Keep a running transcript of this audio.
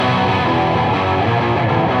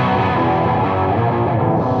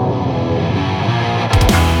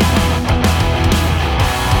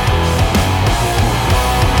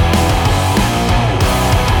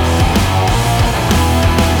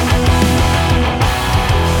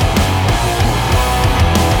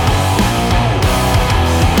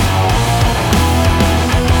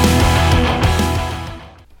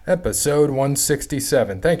Episode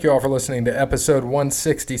 167. Thank you all for listening to episode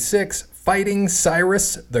 166, Fighting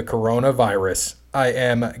Cyrus the Coronavirus. I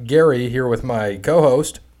am Gary here with my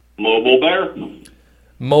co-host, Mobile Bear.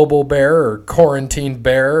 Mobile Bear or Quarantine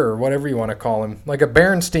Bear or whatever you want to call him. Like a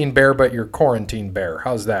Berenstein Bear, but you're Quarantine Bear.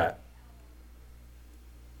 How's that?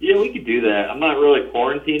 Yeah, we could do that. I'm not really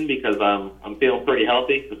quarantined because I'm feeling pretty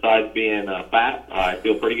healthy. Besides being fat, I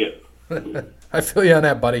feel pretty good. I feel you on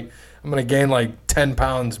that, buddy. I'm going to gain like 10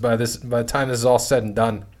 pounds by the time this is all said and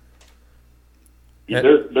done.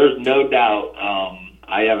 There's no doubt.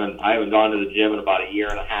 I haven't gone to the gym in about a year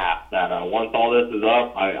and a half. That once all this is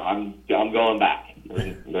up, I'm going back.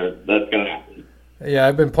 That's gonna happen. Yeah,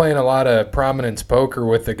 I've been playing a lot of prominence poker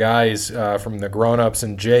with the guys from the Grown Ups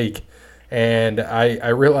and Jake, and I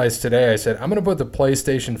realized today, I said, I'm going to put the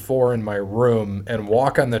PlayStation 4 in my room and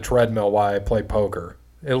walk on the treadmill while I play poker.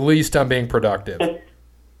 At least I'm being productive.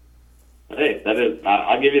 Hey,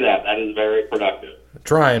 I'll give you that. That is very productive.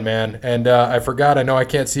 Trying, man. And I forgot, I know I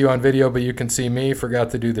can't see you on video, but you can see me.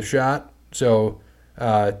 Forgot to do the shot. So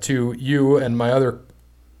to you and my other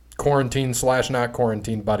quarantine/not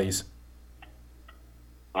quarantine buddies.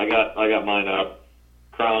 I got mine up.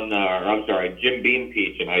 Jim Beam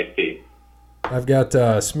Peach and iced tea. I've got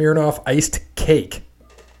Smirnoff iced cake.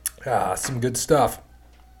 Some good stuff.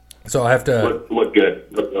 So I have to look good.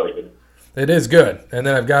 Look really good. It is good. And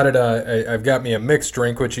then I've got it. I've got me a mixed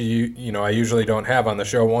drink, which I usually don't have on the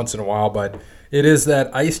show once in a while, but it is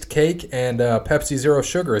that iced cake and Pepsi Zero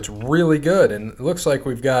Sugar. It's really good, and it looks like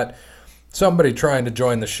we've got somebody trying to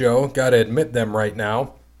join the show. Got to admit them right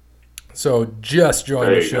now. So just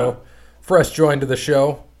joined the show. Go. Fresh joined to the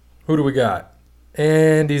show. Who do we got?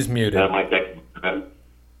 And he's muted. That might take a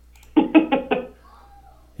minute.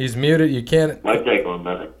 He's muted. You can't. Might take him a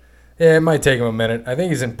minute. Yeah, it might take him a minute. I think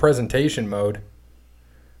he's in presentation mode.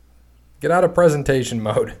 Get out of presentation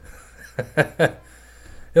mode.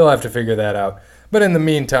 He'll have to figure that out. But in the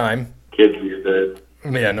meantime... Kids these days.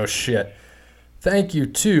 Yeah, no shit. Thank you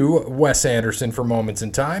to Wes Anderson for Moments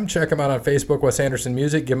in Time. Check him out on Facebook, Wes Anderson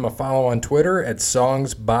Music. Give him a follow on Twitter at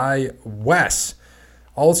Songs by Wes.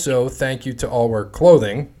 Also, thank you to All Wear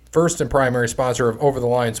Clothing, first and primary sponsor of Over the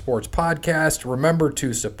Line Sports Podcast. Remember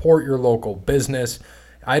to support your local business.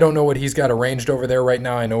 I don't know what he's got arranged over there right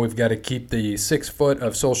now. I know we've got to keep the 6 foot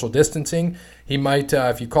of social distancing. He might,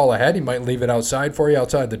 if you call ahead, he might leave it outside for you,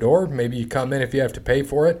 outside the door. Maybe you come in if you have to pay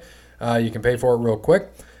for it. You can pay for it real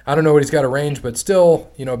quick. I don't know what he's got arranged, but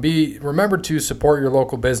still, remember to support your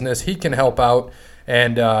local business. He can help out,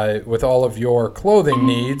 and with all of your clothing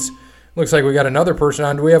needs. Looks like we got another person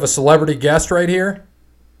on. Do we have a celebrity guest right here?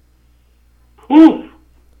 Whew.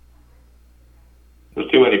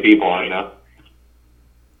 There's too many people on now.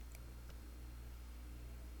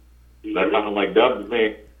 That sounded like Dub to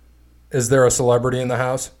me. Is there a celebrity in the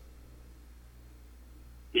house?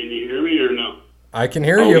 Can you hear me or no? I can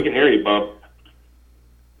hear you. We can hear you, Bob.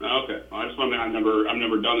 Oh, okay. Well, I just want to. I've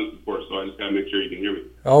never done this before, so I just gotta make sure you can hear me.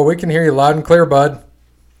 Oh, we can hear you loud and clear, bud.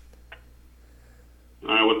 All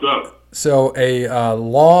right, what's up? So a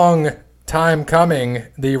long time coming,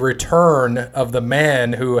 the return of the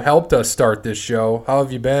man who helped us start this show. How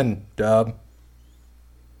have you been, Dub?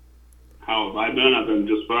 How have I been? I've been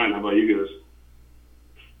just fine. How about you guys?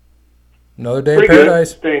 Another day Pretty in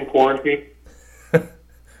paradise. Good. Staying quarantined.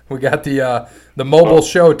 We got the mobile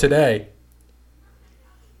show today.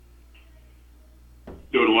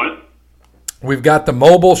 Doing what? We've got the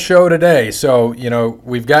mobile show today, so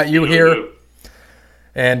we've got you here,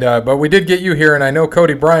 and but we did get you here, and I know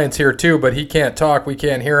Cody Bryant's here too, but he can't talk. We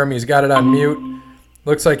can't hear him. He's got it on mute.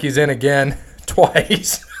 Looks like he's in again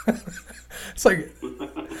twice. It's like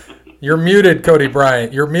you're muted, Cody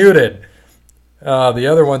Bryant. You're muted. The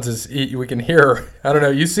other ones is we can hear. I don't know.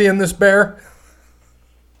 You seeing this, Bear?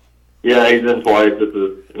 Yeah, he's in twice. It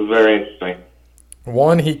was very interesting.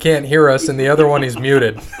 One, he can't hear us, and the other one, he's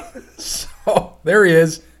muted. So, there he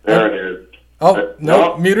is. There it is. Oh,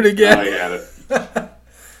 no, muted again. I got it.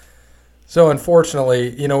 So,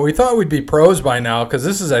 unfortunately, we thought we'd be pros by now, because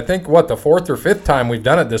this is, I think, the 4th or 5th time we've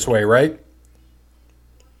done it this way, right?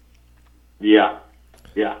 Yeah.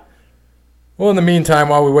 Well, in the meantime,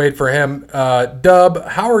 while we wait for him, Dub,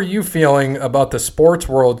 how are you feeling about the sports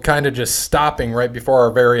world kind of just stopping right before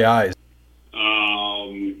our very eyes?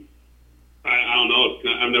 I don't know.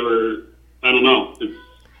 I don't know.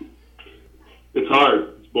 It's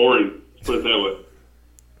hard. It's boring. Let's put it that way.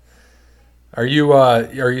 Are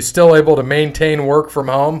you still able to maintain work from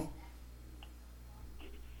home?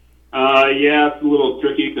 Yeah, it's a little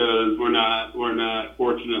tricky because we're not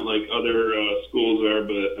fortunate like other schools are,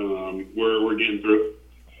 but we're getting through.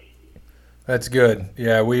 That's good.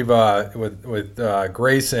 Yeah, we've with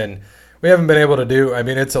Grayson, we haven't been able to do. I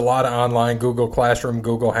mean, it's a lot of online Google Classroom,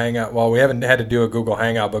 Google Hangout. Well, we haven't had to do a Google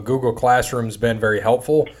Hangout, but Google Classroom's been very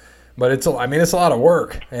helpful. But it's a lot of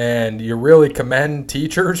work, and you really commend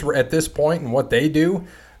teachers at this point and what they do.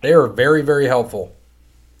 They are very, very helpful.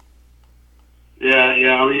 Yeah.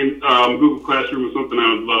 I mean, Google Classroom is something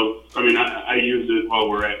I would love. I mean, I use it while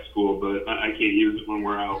we're at school, but I can't use it when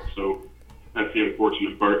we're out. So that's the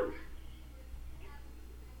unfortunate part.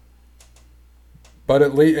 But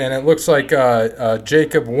at least, and it looks like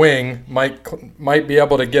Jacob Wing might be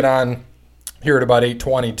able to get on here at about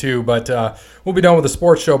 8:22. But we'll be done with the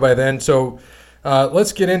sports show by then. So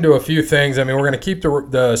let's get into a few things. I mean, we're going to keep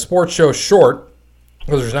the sports show short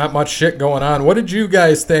because there's not much shit going on. What did you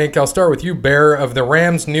guys think? I'll start with you, Bear, of the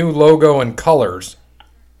Rams' new logo and colors.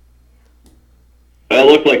 It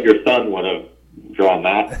looked like your son would have drawn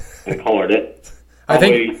that and colored it. I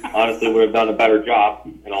think, honestly, would have done a better job,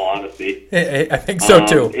 in all honesty. I think so,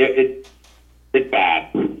 too. It's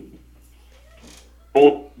bad.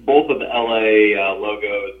 Both of the LA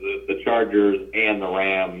logos, the Chargers and the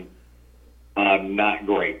Rams, not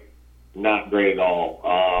great. Not great at all.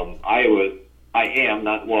 I am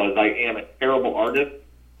a terrible artist,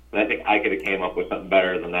 and I think I could have came up with something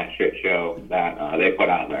better than that shit show that they put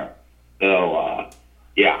out there. So,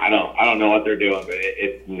 yeah, I don't know what they're doing, but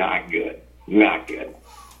it's not good. Not good.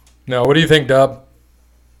 No, what do you think, Dub?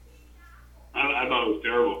 I thought it was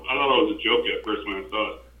terrible. I thought it was a joke at first when I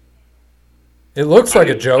saw it. It looks like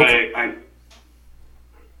a joke. I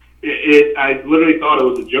literally thought it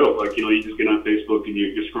was a joke. Like, you just get on Facebook and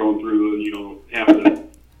you're scrolling through and, half the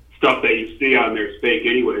stuff that you see on there is fake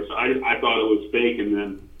anyway. So I thought it was fake. And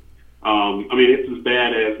then, I mean, it's as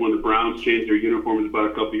bad as when the Browns changed their uniforms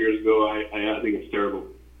about a couple years ago. I think it's terrible.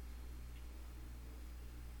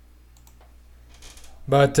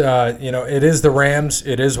 But, it is the Rams.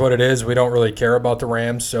 It is what it is. We don't really care about the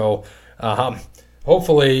Rams. So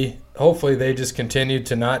hopefully they just continue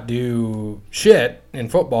to not do shit in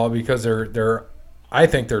football because I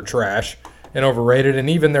think they're trash and overrated. And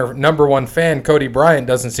even their number one fan, Cody Bryant,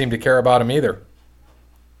 doesn't seem to care about them either.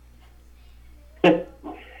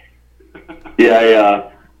 Yeah.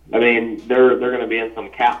 I mean, they're going to be in some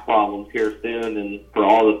cap problems here soon, and for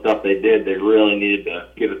all the stuff they did, they really needed to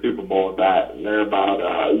get a Super Bowl with that. And they're about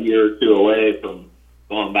a year or two away from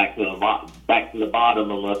going back to the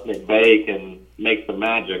bottom unless McVay can make some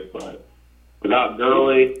magic. But without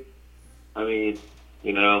Gurley, I mean, it's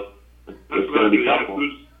going to be tough.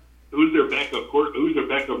 Who's their backup Who's their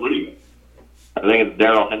backup running back? I think it's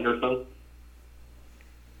Darrell Henderson.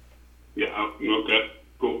 Yeah. Okay.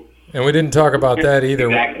 Cool. And we didn't talk about that either.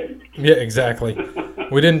 Exactly. Yeah, exactly.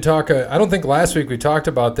 We didn't talk. I don't think last week we talked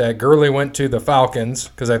about that. Gurley went to the Falcons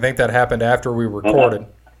because I think that happened after we recorded.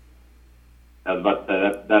 I was about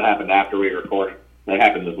to say that happened after we recorded. That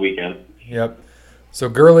happened this weekend. Yep. So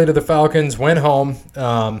Gurley to the Falcons, went home.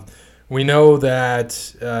 We know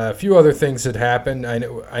that a few other things had happened.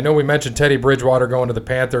 I know we mentioned Teddy Bridgewater going to the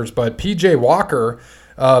Panthers, but P.J. Walker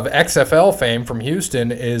of XFL fame from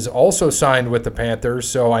Houston is also signed with the Panthers.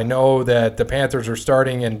 So I know that the Panthers are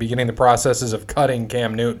starting and beginning the processes of cutting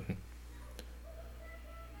Cam Newton.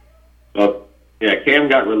 So, yeah, Cam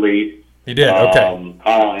got released. He did, okay.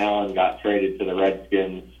 Kyle Allen got traded to the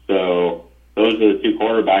Redskins. So those are the two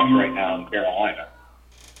quarterbacks right now in Carolina.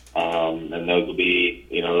 And those will be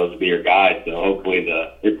your guys. So hopefully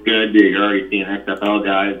it's good. You're already seeing XFL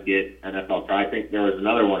guys get NFL try. I think there was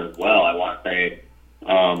another one as well. I want to say,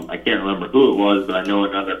 I can't remember who it was, but I know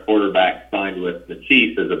another quarterback signed with the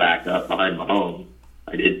Chiefs as a backup behind Mahomes.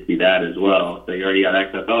 I did see that as well. So you already got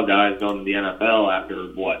XFL guys going to the NFL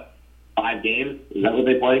after 5 games? Is that what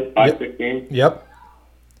they played? 6 games? Yep.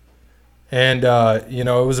 And,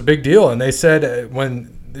 it was a big deal. And they said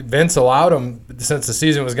when Vince allowed them, since the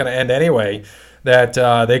season was going to end anyway, that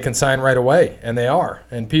they can sign right away, and they are.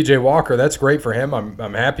 And P.J. Walker, that's great for him.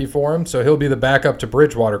 I'm happy for him. So he'll be the backup to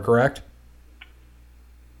Bridgewater, correct?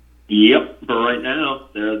 Yep. For right now,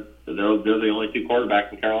 they're the only two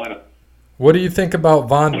quarterbacks in Carolina. What do you think about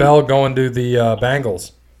Von Bell going to the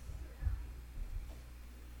Bengals?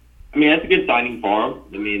 I mean, that's a good signing for him.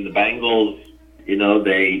 I mean, the Bengals,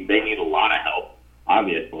 they need a lot of help,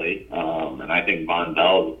 obviously. And I think Von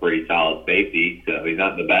Bell is a pretty solid safety. So he's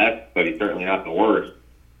not the best, but he's certainly not the worst.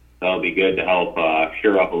 So it'll be good to help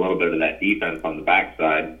shore up a little bit of that defense on the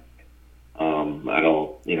backside.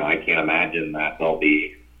 I can't imagine that they'll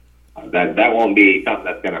be that won't be something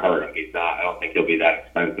that's going to hurt him. He's not. I don't think he'll be that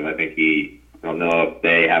expensive. I don't know if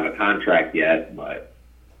they have a contract yet, but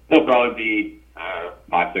he'll probably be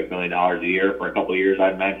 $5-6 million a year for a couple of years,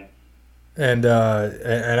 I'd imagine. And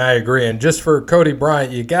I agree. And just for Cody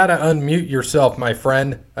Bryant, you got to unmute yourself, my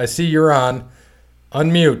friend. I see you're on.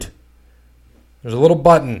 Unmute. There's a little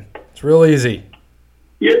button. It's real easy.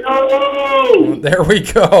 Yo! There we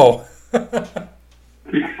go.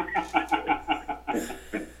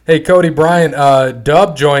 Hey, Cody Bryant,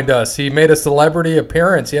 Dub joined us. He made a celebrity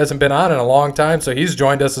appearance. He hasn't been on in a long time, so he's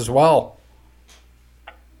joined us as well.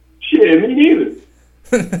 Shit, me neither.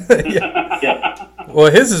 Yeah.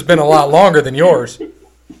 Well, his has been a lot longer than yours.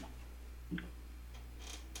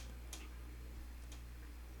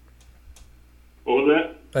 What was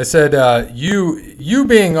that? I said, you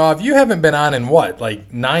being off, you haven't been on in what,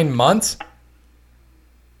 like 9 months?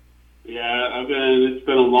 Yeah, it's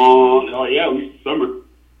been a long, at least summer.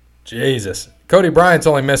 Jesus. Cody Bryant's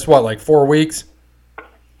only missed what, like 4 weeks?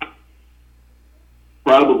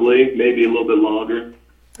 Probably, maybe a little bit longer.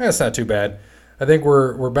 That's not too bad. I think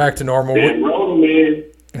we're back to normal. Man, man.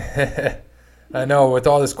 I know, with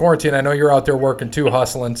all this quarantine, I know you're out there working too,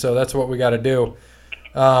 hustling, so that's what we got to do.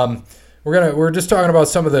 We're just talking about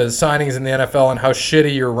some of the signings in the NFL and how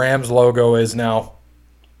shitty your Rams logo is now.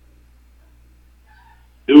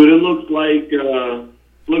 Dude, it looks like a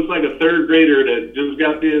third grader that just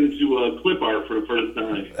got into clip art for the first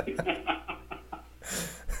time.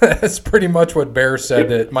 That's pretty much what Bear said,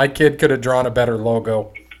 that my kid could have drawn a better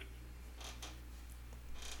logo.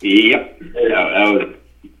 Yep, that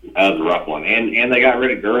was a rough one, and they got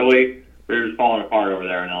rid of Gurley. They're just falling apart over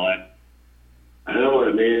there in LA. I know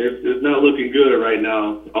it, man. It's not looking good right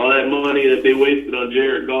now. All that money that they wasted on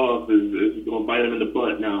Jared Goff is going to bite them in the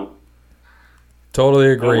butt now. Totally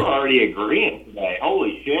agree. We're already agreeing today.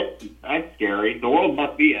 Holy shit, that's scary. The world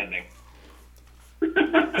must be ending.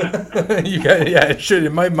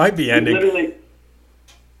 It might be ending.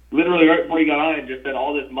 Literally right before he got on, it just said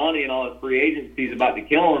all this money and all this free agency is about to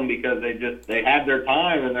kill him because they had their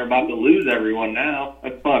time and they're about to lose everyone now.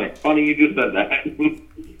 That's funny. Funny you just said that.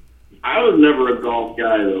 I was never a golf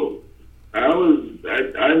guy though.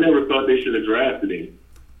 I never thought they should have drafted him.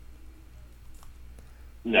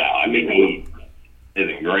 No, I mean he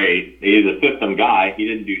isn't great. He's a system guy. He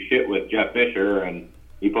didn't do shit with Jeff Fisher, and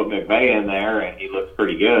he put McVay in there, and he looks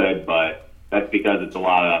pretty good. But that's because it's a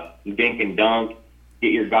lot of dink and dunk.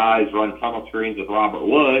 Get your guys, run tunnel screens with Robert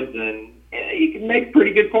Woods, and you can make a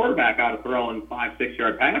pretty good quarterback out of throwing 5-6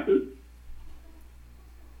 yard passes.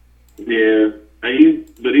 Yeah, but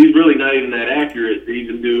he's really not even that accurate to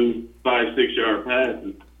even do 5-6 yard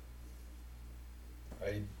passes.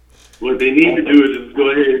 Right. What they need to do is just go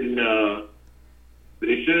ahead and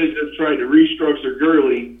they should have just tried to restructure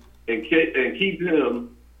Gurley and keep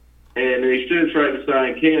him, and they should have tried to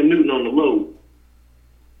sign Cam Newton on the low.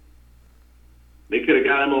 They could have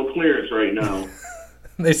got him on clearance right now.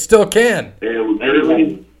 They still can. And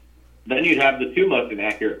Gurley, then you'd have the two most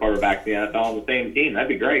inaccurate quarterbacks in the NFL on the same team. That'd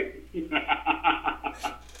be great.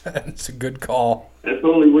 That's a good call. That's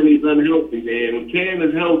only when he's unhealthy, man. When Cam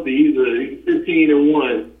is healthy, he's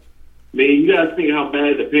 15-1. Man, you got to think how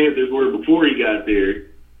bad the Panthers were before he got there.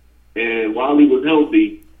 And while he was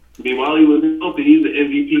healthy, he's an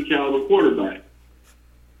MVP caliber quarterback.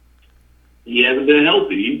 He hasn't been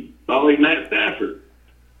healthy. He's about like Matt Stafford.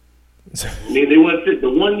 They went the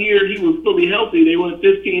 1 year he was fully healthy, they went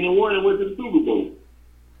 15-1 and went to the Super Bowl.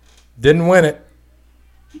 Didn't win it.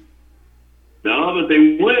 No, but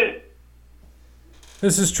they went.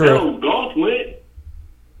 This is true. Hell, Golf went.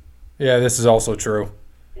 Yeah, this is also true.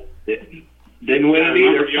 Didn't win it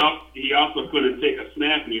either. He also couldn't take a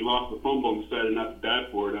snap, and he lost the fumble and decided not to die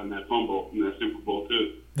for it on that fumble in that Super Bowl,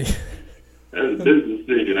 too. That was a business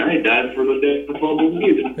decision. I ain't died for the fumble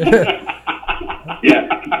either.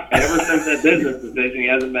 Yeah. Ever since that business decision, he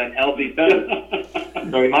hasn't been healthy since.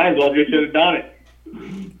 So he might as well just should have done it.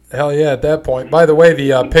 Hell yeah, at that point. By the way,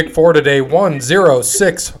 the pick four today,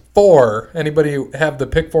 1064. Anybody have the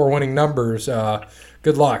pick four winning numbers?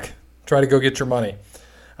 Good luck. Try to go get your money.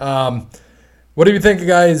 What do you think,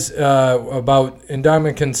 guys, about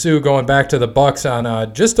Ndamukong Suh going back to the Bucs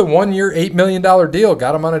on just a 1 year, $8 million deal?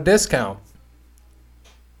 Got him on a discount.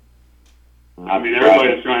 I mean,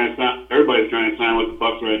 everybody's trying to sign with the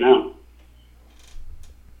Bucs right now.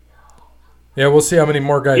 Yeah, we'll see how many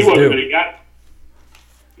more guys do.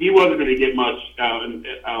 He wasn't going to get much out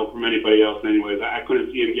from anybody else, anyways. I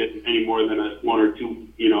couldn't see him getting any more than a 1 or 2,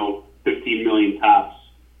 $15 million tops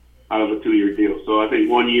out of a 2 year deal. So I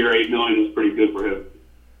think 1 year, $8 million is pretty good for him.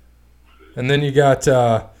 And then you got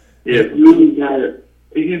he's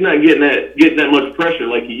not getting that much pressure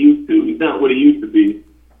like he used to. He's not what he used to be.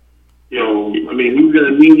 I mean, he's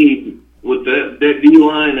going to need with that D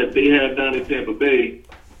line that they have down in Tampa Bay.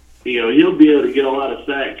 he'll be able to get a lot of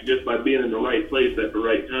sacks just by being in the right place at the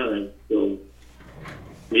right time. So,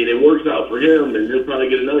 I mean, it works out for him, and he'll probably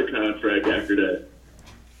get another contract after that.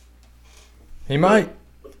 He might.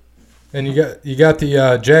 And you got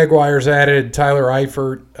the Jaguars added Tyler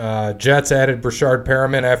Eifert. Jets added Brashard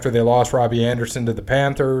Perriman after they lost Robbie Anderson to the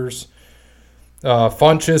Panthers.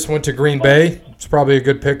 Funchess went to Green Bay. It's probably a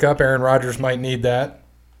good pickup. Aaron Rodgers might need that.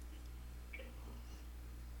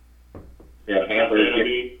 Yeah,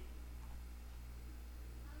 Panthers.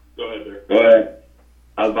 Go ahead, there. Go ahead.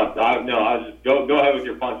 I was just go ahead with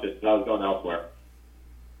your Funchess, because I was going elsewhere.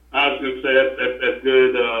 I was going to say that's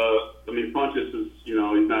good. I mean, Funchess is, he's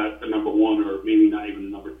not a number one or maybe not even a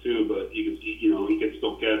number two, but he can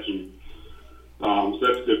still catch, and so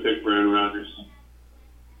that's a good pick for Aaron Rodgers.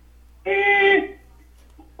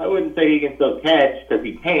 I wouldn't say he can still catch, because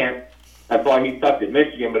he can't. That's why he sucked at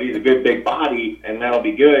Michigan, but he's a good big body, and that'll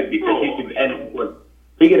be good because he could end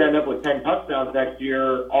up with 10 touchdowns next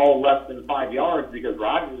year, all less than 5 yards, because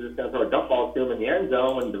Rodgers is going to throw a dump ball to him in the end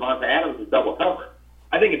zone when Devontae Adams is double covered.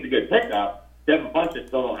 I think it's a good pickup. Devin Funchess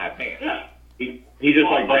still don't have hands. Yeah. He's just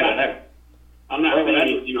like Brandon Evans. I'm not saying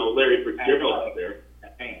Larry Fitzgerald out there.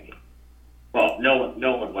 Well, no one's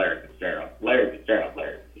Larry Fitzgerald. Larry Fitzgerald.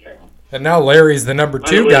 And now Larry's the number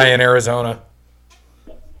 2 guy in Arizona.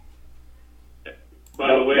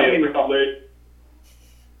 By the way,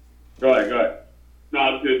 Go ahead. No,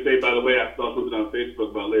 I was going to say, by the way, I saw something on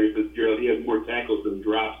Facebook about Larry Fitzgerald. He has more tackles than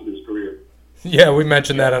drops in his career. Yeah, we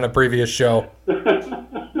mentioned that on a previous show.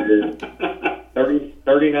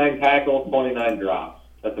 39 tackles, 29 drops.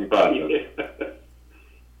 That's impressive. Yeah.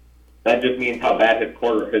 That just means how bad his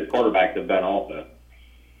quarterbacks have been also.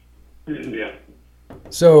 Yeah.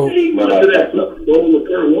 So He went to that Super Bowl with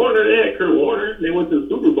Kurt Warner. They had Kurt Warner. They went to the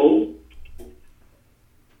Super Bowl.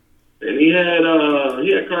 And he had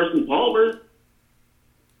Carson Palmer.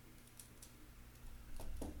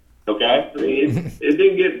 Okay. I mean, it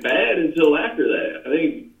didn't get bad until after that. I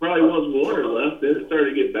think probably once Warner left, then it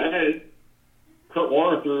started to get bad. Kurt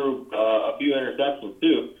Warner threw a few interceptions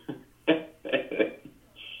too.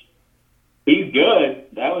 He's good.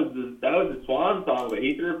 That was the swan song, but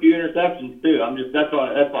he threw a few interceptions too. That's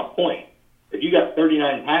my point. If you got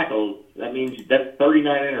 39 tackles, that means that's 39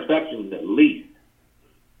 interceptions at least.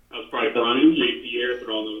 That was probably Ronnie J.P.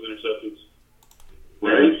 throwing those interceptions.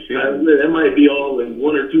 Right? That might be all in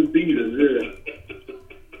 1 or 2 seasons. Yeah.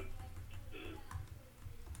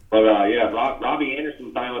 But Robbie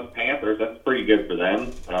Anderson signed with the Panthers. That's pretty good for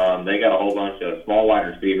them. They got a whole bunch of small wide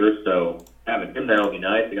receivers, so having him there will be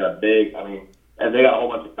nice. They got they got a whole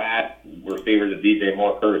bunch of fast receivers of DJ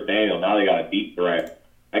Moore, Curtis Daniel. Now they got a deep threat.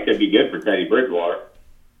 That could be good for Teddy Bridgewater.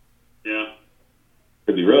 Yeah.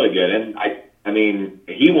 Could be really good. And I mean,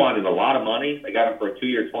 he wanted a lot of money. They got him for a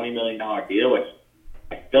 2-year, $20 million deal, which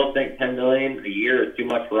I still think $10 million a year is too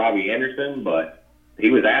much for Robbie Anderson, but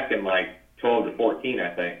he was asking like 12 to 14, I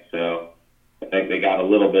think. So I think they got a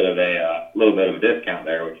little bit of a discount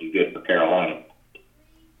there, which is good for Carolina.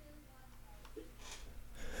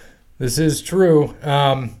 this is true.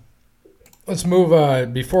 Let's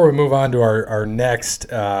move. Before we move on to our next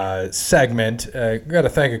segment, we've got to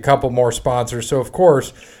thank a couple more sponsors. So, of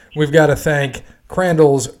course, we've got to thank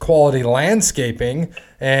Crandall's Quality Landscaping,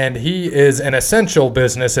 and he is an essential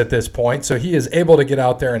business at this point, so he is able to get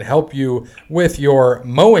out there and help you with your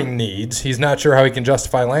mowing needs. He's not sure how he can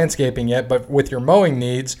justify landscaping yet, but with your mowing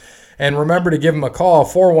needs. And remember to give him a call,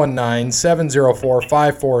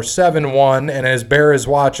 419-704-5471, and as Bear is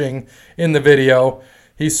watching in the video,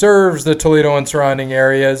 he serves the Toledo and surrounding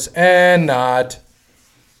areas and not.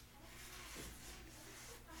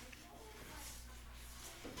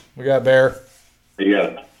 We got Bear. Are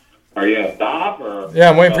you gonna stop or? Yeah,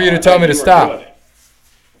 I'm waiting for you to tell me to stop.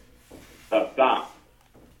 Stop.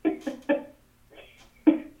 I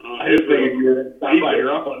just figured you were gonna stop by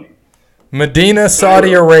your own. Medina,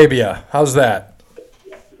 Saudi Arabia. How's that?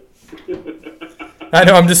 I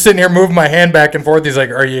know, I'm just sitting here moving my hand back and forth. He's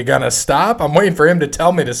like, are you going to stop? I'm waiting for him to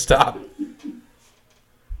tell me to stop.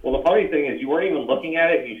 Well, the funny thing is you weren't even looking at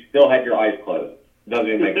it and you still had your eyes closed. Doesn't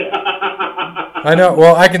even make sense. I know.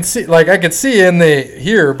 Well, I can see in the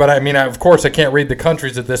here, but I mean, of course I can't read the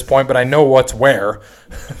countries at this point, but I know what's where.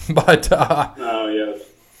 But oh, yes.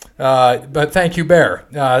 But thank you, Bear.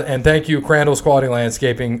 And thank you, Crandall's Quality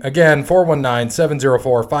Landscaping. Again,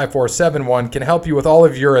 419-704-5471 can help you with all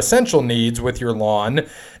of your essential needs with your lawn.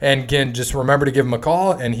 And can just remember to give him a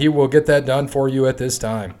call, and he will get that done for you at this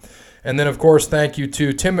time. And then, of course, thank you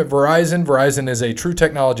to Tim at Verizon. Verizon is a true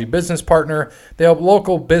technology business partner. They help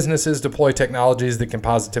local businesses deploy technologies that can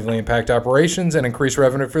positively impact operations and increase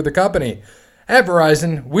revenue for the company. At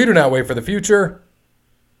Verizon, we do not wait for the future.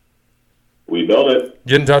 We build it.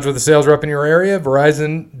 Get in touch with the sales rep in your area,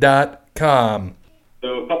 Verizon.com.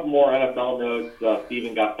 So a couple more NFL notes.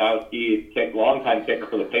 Steven Gostkowski, longtime kicker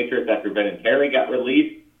for the Patriots after Vinatieri got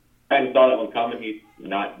released. Kind of saw that one coming. He's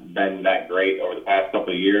not been that great over the past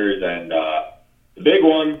couple of years. And the big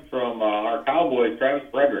one from our Cowboys, Travis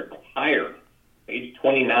Frederick, retired, age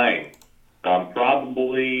 29.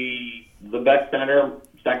 Probably the best center,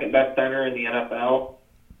 second best center in the NFL.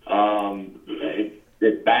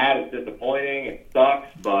 It's bad. It's disappointing. It sucks.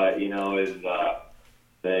 But,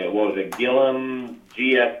 what was it, Gillum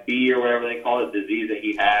GSB or whatever they call it, disease that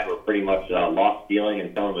he had, were pretty much lost feeling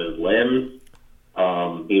in some of his limbs.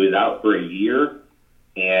 He was out for a year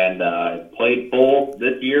and played full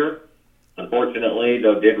this year. Unfortunately,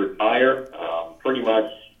 though, did retire. Pretty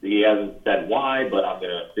much, he hasn't said why, but I'm going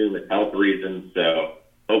to assume it's health reasons. So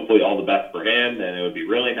hopefully all the best for him. And it would be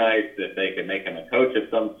really nice if they could make him a coach of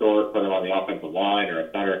some sort, put him on the offensive line or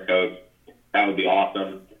a center coach. That would be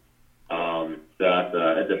awesome. So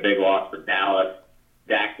that's a big loss for Dallas.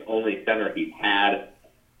 Dak's only center he's had.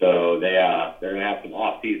 So they're going to have some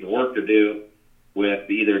off-season work to do with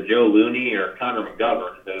either Joe Looney or Connor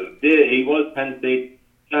McGovern. So he was Penn State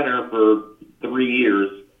center for 3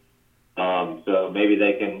 years. So maybe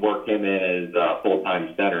they can work him in as a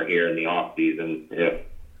full-time center here in the off-season if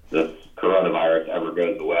this coronavirus ever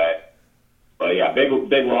goes away. But yeah, big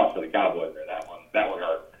loss for the Cowboys there. That one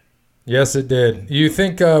hurt. Yes, it did. You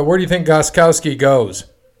think? Where do you think Gostkowski goes?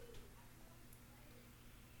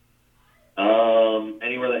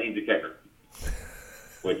 Anywhere that needs a kicker,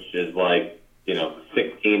 which is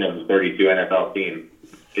 16 of the 32 NFL teams.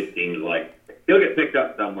 It seems like he'll get picked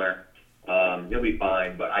up somewhere. He'll be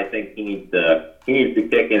fine, but I think he needs to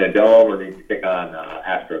kick in a dome or needs to kick on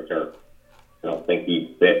AstroTurf. I don't think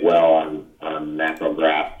he'd fit well on natural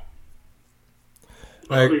grass.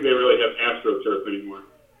 I don't think they really have AstroTurf anymore.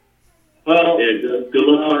 Well, Good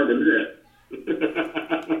luck finding that.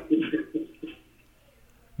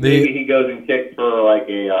 Maybe he goes and kicks for like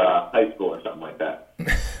a high school or something like that.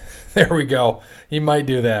 There we go. He might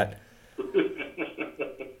do that.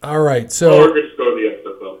 All right. So. Or just go to the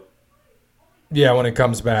XFL. Yeah, when it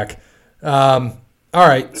comes back. All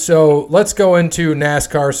right, so let's go into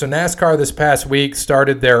NASCAR. So NASCAR this past week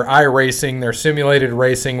started their iRacing. Their simulated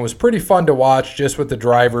racing was pretty fun to watch just with the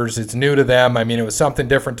drivers. It's new to them. I mean, it was something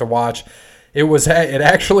different to watch. It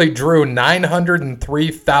actually drew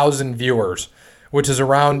 903,000 viewers, which is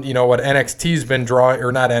around, what NXT's been drawing,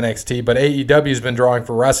 or not NXT, but AEW's been drawing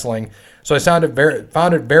for wrestling. So I found it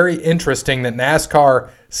very interesting that NASCAR,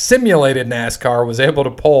 simulated NASCAR, was able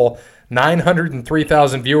to pull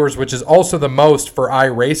 903,000 viewers, which is also the most for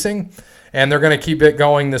iRacing. And they're going to keep it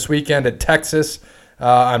going this weekend at Texas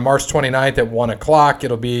on March 29th at 1 o'clock.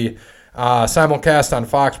 It'll be simulcast on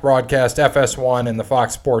Fox Broadcast, FS1, and the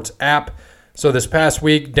Fox Sports app. So this past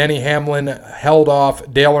week, Denny Hamlin held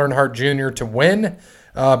off Dale Earnhardt Jr. to win.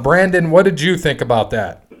 Brandon, what did you think about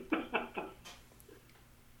that?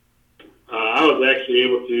 I was actually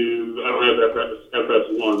able to. I don't have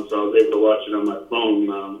FS1, so I was able to watch it on my phone,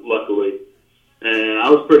 luckily, and I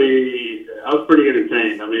was pretty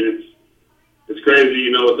entertained. I mean, it's crazy,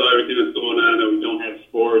 with everything that's going on, that we don't have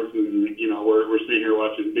sports, and we're sitting here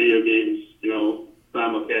watching video games,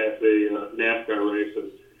 simulcast a NASCAR race.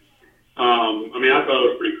 And, I thought it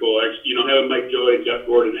was pretty cool. Actually, having Mike Joy, Jeff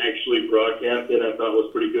Gordon actually broadcast it, I thought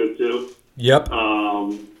was pretty good too. Yep.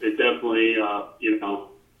 It definitely,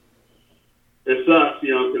 it sucks,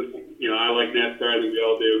 because, I like NASCAR, I think we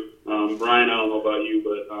all do. Brian, I don't know about you,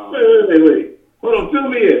 but... Wait. Hold on, fill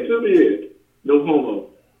me in. No homo.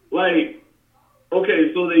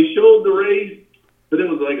 Okay, so they showed the race, but it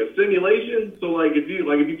was like a simulation? So, if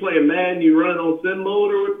you play a Madden, you run it on sim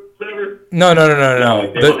mode or whatever? No.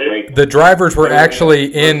 The drivers were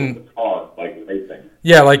actually in...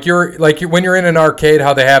 Yeah, when you're in an arcade,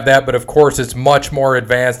 how they have that, but of course it's much more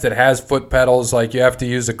advanced. It has foot pedals, you have to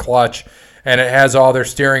use a clutch, and it has all their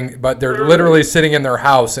steering, but they're literally sitting in their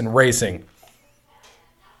house and racing.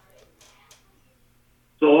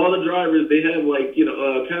 So all the drivers, they have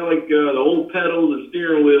kind of like the old pedals and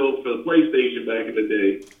steering wheel for the PlayStation back in the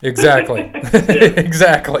day. Exactly.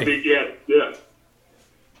 Exactly. Yeah.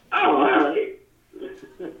 Oh, all right.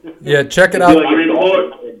 Yeah, check it out.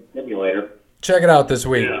 Simulator. Check it out this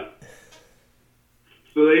week. Yeah.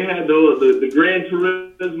 So they had the Gran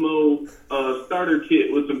Turismo starter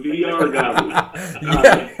kit with some VR goggles.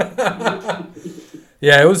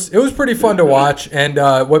 Yeah, it was pretty fun to watch. And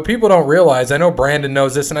what people don't realize, I know Brandon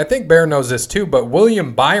knows this, and I think Bear knows this too, but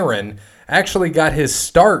William Byron actually got his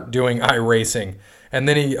start doing iRacing. And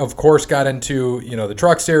then he, of course, got into the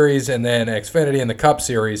Truck Series and then Xfinity and the Cup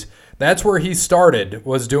Series. That's where he started,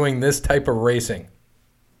 was doing this type of racing.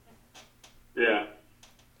 Yeah.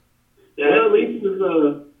 Yeah, at least it's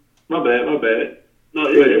my bad. No,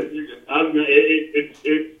 it's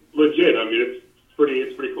legit. I mean, it's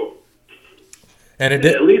pretty cool. And it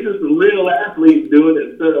At least it's some real athletes doing it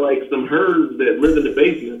instead of like some herds that live in the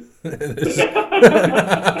basement.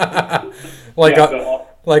 like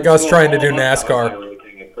us trying to do NASCAR.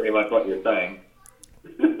 Racing is pretty much what you're saying.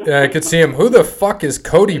 Yeah, I could see him. Who the fuck is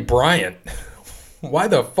Cody Bryant? Why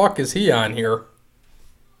the fuck is he on here?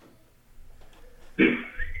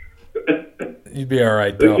 You'd be all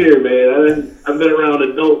right, though. Look here, man. I've been around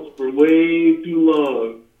adults for way too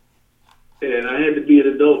long, and I had to be an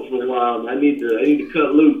adult for a while. I need to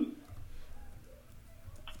cut loose.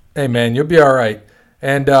 Hey, man, you'll be all right.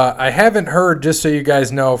 And I haven't heard, just so you guys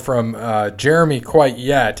know, from Jeremy quite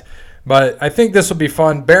yet, but I think this will be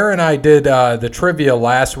fun. Bear and I did the trivia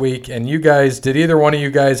last week, and did either one of you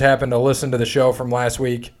guys happen to listen to the show from last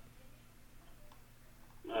week?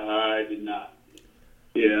 I did not.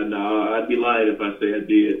 Yeah, no, I'd be lying if I say I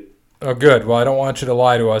did. Oh, good. Well, I don't want you to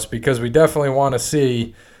lie to us because we definitely want to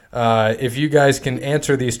see if you guys can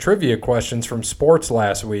answer these trivia questions from sports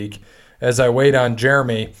last week as I wait on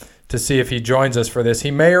Jeremy to see if he joins us for this. He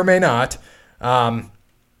may or may not,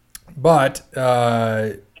 but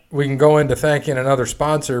we can go into thanking another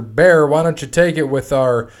sponsor. Bear, why don't you take it with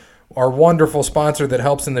our wonderful sponsor that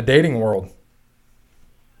helps in the dating world?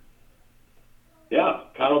 Yeah,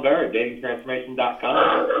 Kyle Barrett,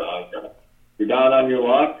 datingtransformation.com. You're down on your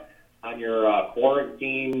luck, on your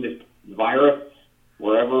quarantined virus,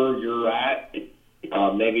 wherever you're at.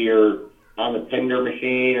 Maybe you're on the Tinder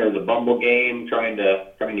machine or the Bumble game trying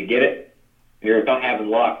to get it. You're not having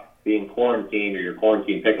luck being quarantined, or your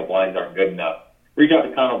quarantine pickup lines aren't good enough. Reach out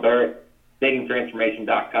to Connell Barrett,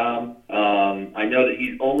 datingtransformation.com. I know that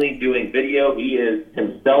he's only doing video. He is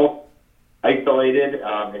himself isolated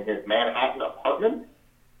in his Manhattan apartment.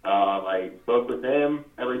 I spoke with him.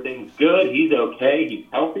 Everything's good. He's okay. He's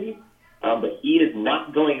healthy. But he is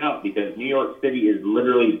not going out because New York City is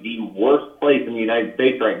literally the worst place in the United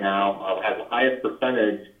States right now. Has the highest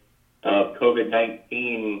percentage of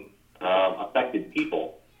COVID-19 affected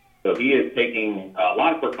people. So he is taking a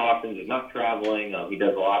lot of precautions. He's not traveling. He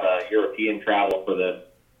does a lot of European travel for this.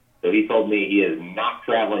 So he told me he is not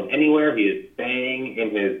traveling anywhere. He is staying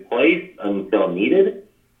in his place until needed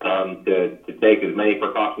to take as many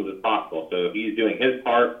precautions as possible. So he's doing his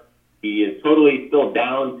part. He is totally still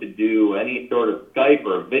down to do any sort of Skype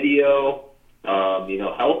or video,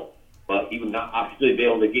 help, but he would not obviously be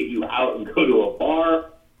able to get you out and go to a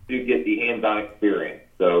bar to get the hands-on experience.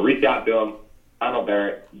 So reach out to him, Connell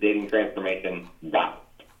Barrett,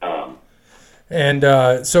 datingtransformation.com.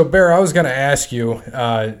 And so, Bear, I was going to ask you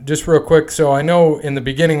just real quick. So I know in the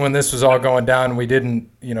beginning when this was all going down, we didn't,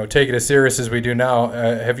 take it as serious as we do now.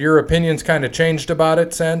 Have your opinions kind of changed about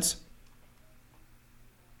it since?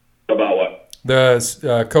 About what? The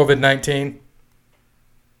COVID-19?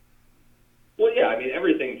 Well, yeah, I mean,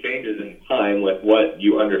 everything changes in time with what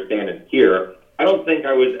you understand and hear. I don't think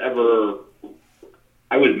I was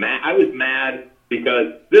mad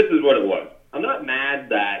because this is what it was. I'm not mad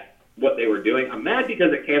that what they were doing. I'm mad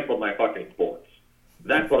because it canceled my fucking sports.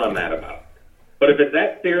 That's what I'm mad about. But if it's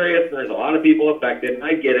that serious and there's a lot of people affected, and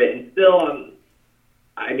I get it, and still,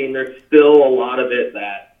 there's still a lot of it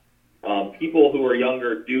that people who are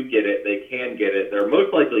younger do get it. They can get it. They're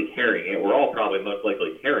most likely carrying it. We're all probably most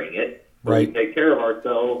likely carrying it. Right. We take care of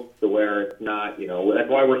ourselves to where it's not, that's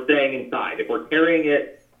why we're staying inside. If we're carrying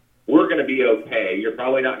it, we're going to be okay. You're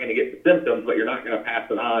probably not going to get the symptoms, but you're not going to pass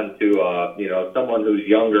it on to, someone who's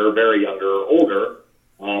younger, very younger, or older,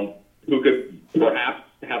 who could perhaps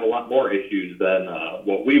have a lot more issues than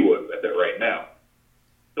what we would with it right now.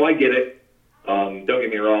 So I get it. Don't get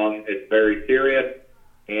me wrong. It's very serious.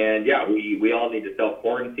 And, yeah, we all need to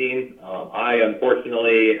self-quarantine. I,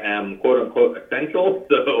 unfortunately, am quote-unquote essential,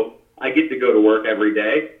 so I get to go to work every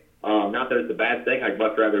day. Not that it's a bad thing. I'd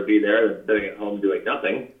much rather be there than sitting at home doing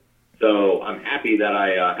nothing. So I'm happy that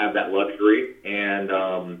I have that luxury. And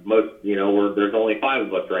there's only 5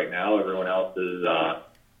 of us right now. Everyone else has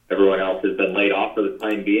been laid off for the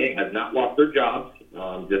time being, has not lost their jobs.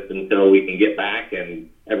 Just until we can get back and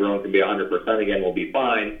everyone can be 100% again, we'll be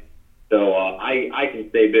fine. So I can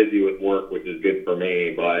stay busy with work, which is good for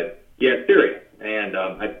me. But, yeah, it's serious. And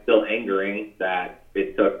it's still angering that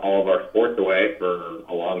it took all of our sports away for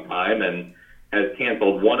a long time and has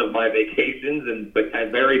canceled one of my vacations and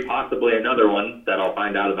very possibly another one that I'll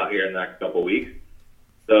find out about here in the next couple of weeks.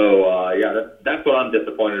 So, that's what I'm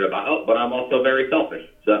disappointed about. But I'm also very selfish.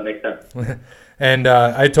 Does that make sense? And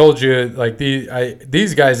I told you, like,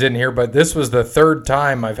 these guys didn't hear, but this was the third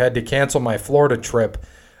time I've had to cancel my Florida trip.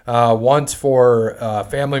 Once for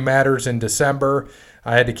family matters in December.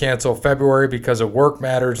 I had to cancel February because of work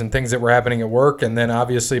matters and things that were happening at work. And then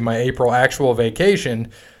obviously my April actual vacation,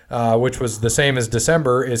 which was the same as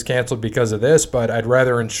December, is canceled because of this. But I'd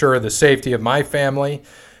rather ensure the safety of my family.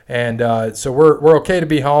 And so we're okay to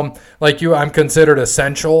be home. Like you, I'm considered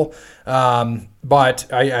essential.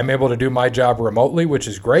 But I'm able to do my job remotely, which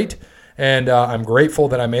is great. And I'm grateful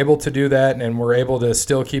that I'm able to do that. And we're able to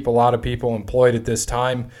still keep a lot of people employed at this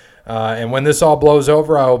time. And when this all blows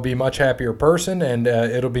over, I will be a much happier person, and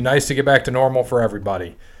it'll be nice to get back to normal for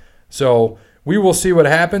everybody. So we will see what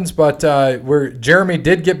happens, but Jeremy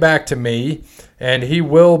did get back to me, and he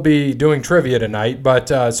will be doing trivia tonight. But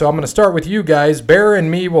so I'm going to start with you guys. Bear and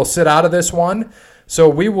me will sit out of this one, so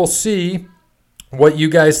we will see what you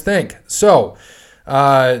guys think. So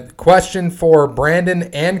question for Brandon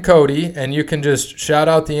and Cody, and you can just shout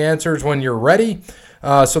out the answers when you're ready.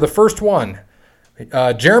 So the first one.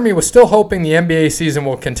 Jeremy was still hoping the NBA season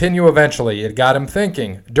will continue eventually. It got him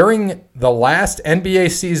thinking. During the last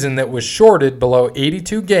NBA season that was shorted below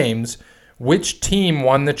 82 games, which team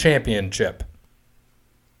won the championship?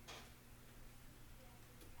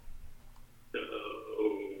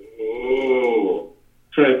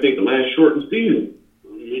 Trying to think the last shortened season.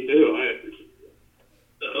 Me too.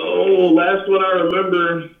 Last one I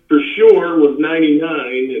remember for sure was 99,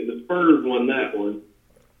 and the Spurs won that one.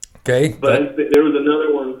 Okay. But there was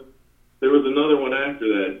another one. There was another one after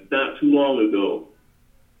that, not too long ago.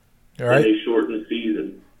 All right. A shortened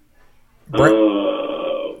season. Was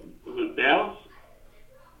it Dallas?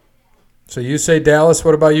 So you say Dallas.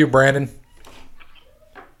 What about you, Brandon?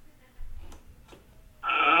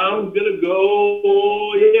 I'm gonna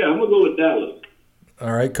go. Yeah, I'm gonna go with Dallas.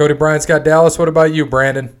 All right. Cody Bryant's got Dallas. What about you,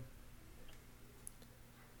 Brandon?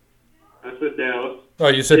 I said Dallas. Oh,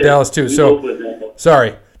 you said Dallas too. So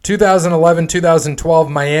sorry. 2011-2012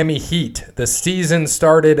 Miami Heat. The season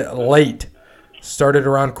started late. Started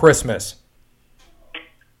around Christmas.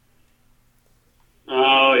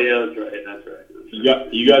 Oh, yeah, that's right. That's right.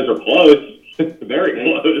 You guys are close. Very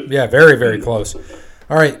close. Yeah, very, very close.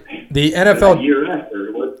 All right. The NFL. A year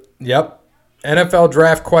after. What? Yep. NFL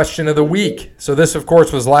draft question of the week. So this, of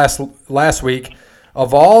course, was last week.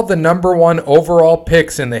 Of all the number one overall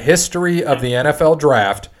picks in the history of the NFL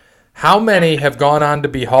draft, how many have gone on to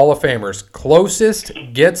be Hall of Famers? Closest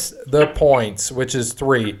gets the points, which is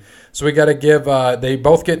 3. So we got to give, they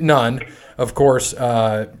both get none, of course,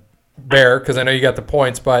 Bear, because I know you got the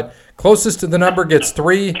points, but closest to the number gets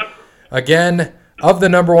 3. Again, of the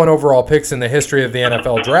number one overall picks in the history of the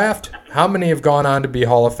NFL draft, how many have gone on to be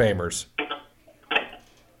Hall of Famers?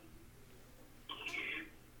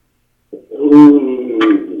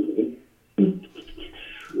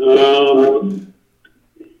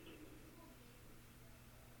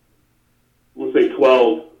 We'll say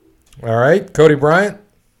 12. All right. Cody Bryant?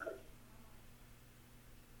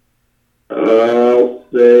 I'll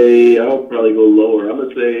probably go lower. I'm going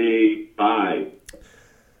to say 5.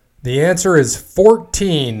 The answer is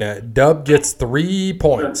 14. Dub gets 3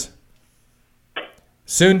 points.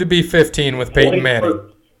 Soon to be 15 with Peyton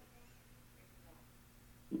Manning.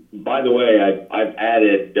 By the way, I've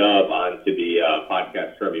added Dub onto the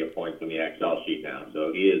podcast trivia points on the Excel sheet now.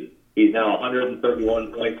 So he's now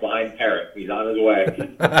 131 points behind Parrott. He's on his way.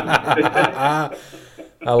 I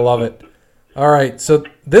love it. All right, so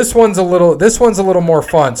this one's a little more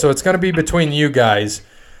fun. So it's going to be between you guys,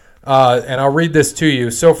 and I'll read this to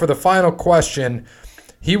you. So for the final question,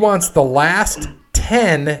 he wants the last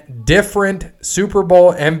 10 different Super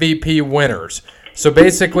Bowl MVP winners. So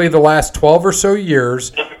basically the last 12 or so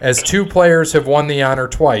years, as 2 players have won the honor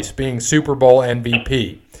twice, being Super Bowl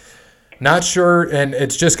MVP. Not sure, and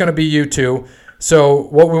it's just going to be you two. So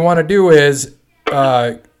what we want to do is,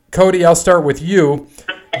 Cody, I'll start with you.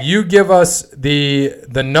 You give us the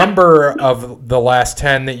number of the last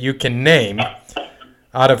 10 that you can name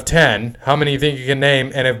out of 10. How many you think you can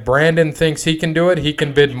name? And if Brandon thinks he can do it, he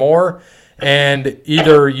can bid more. And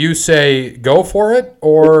either you say go for it,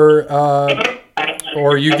 or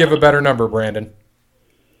you give a better number, Brandon.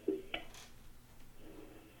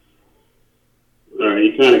 All right,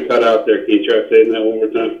 you kind of cut out there. Can you try saying that one more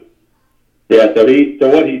time? Yeah, so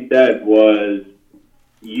what he said was,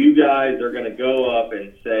 you guys are going to go up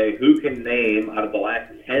and say who can name out of the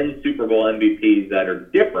last 10 Super Bowl MVPs that are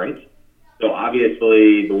different. So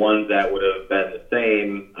obviously the ones that would have been the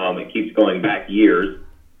same, it keeps going back years,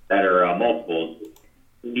 that are multiples.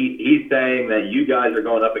 He's saying that you guys are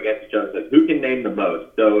going up against each other. Says who can name the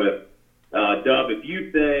most? So if Dub, if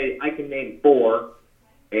you say I can name 4,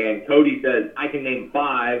 and Cody says, I can name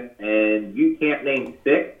 5, and you can't name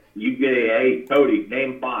 6, you get a, hey, Cody,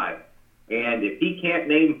 name 5. And if he can't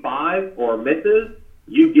name 5 or misses,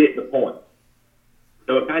 you get the point.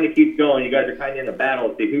 So it kind of keeps going. You guys are kind of in a battle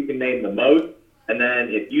to see who can name the most. And then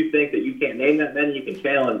if you think that you can't name that many, you can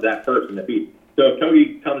challenge that person. So if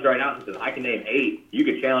Cody comes right out and says, I can name 8, you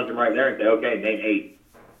can challenge him right there and say, okay, name 8.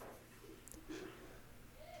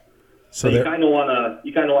 So you kind of want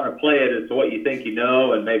to play it as to what you think you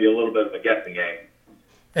know, and maybe a little bit of a guessing game.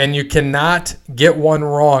 And you cannot get one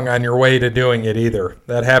wrong on your way to doing it either.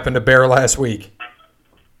 That happened to Bear last week.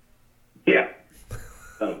 Yeah.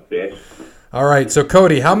 Son of a bitch. All right, so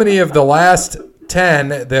Cody, how many of the last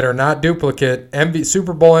 10 that are not duplicate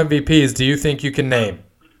Super Bowl MVPs do you think you can name?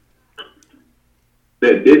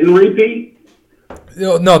 That didn't repeat?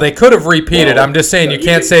 No, they could have repeated. I'm just saying you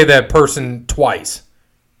can't say that person twice.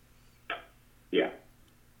 Yeah.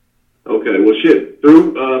 Okay, well, shit.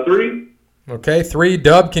 Through 3? Okay, 3.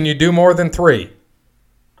 Dub, can you do more than 3?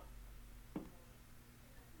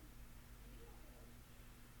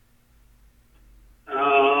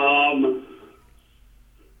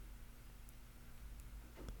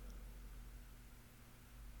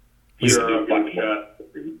 You're a fucking shot.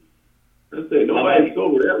 I say nobody's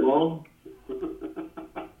over that long.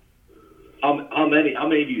 How many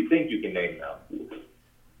do you think you can name now?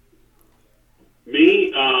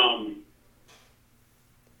 Me, I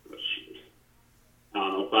don't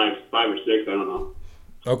know, five or 6. I don't know.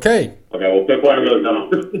 Okay. Okay, we'll pick one of those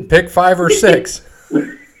numbers. Pick 5 or 6.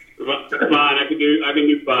 Fine, I can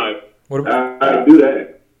do 5. What about, I do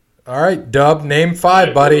that. all right, Dub, name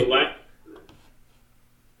 5, buddy. All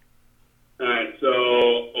right,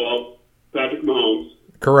 so Patrick Mahomes.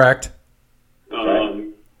 Correct.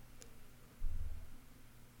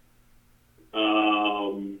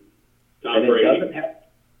 Tom Brady.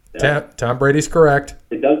 Tom Brady's correct.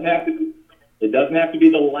 It doesn't have to be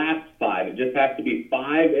the last 5. It just has to be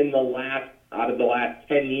 5 in the last out of the last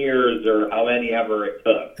 10 years or how many ever it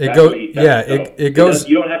took. It goes. Yeah, it goes.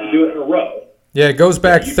 You don't have to do it in a row. Yeah, it goes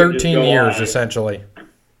back You can 13 just go years on. essentially.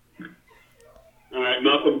 All right,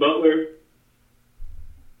 Malcolm Butler.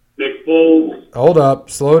 Nick Foles. Hold up,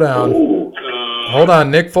 slow down. Ooh. Hold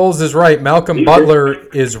on, Nick Foles is right. Malcolm Butler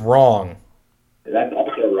is wrong. That's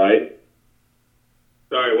also right.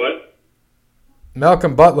 Sorry, what?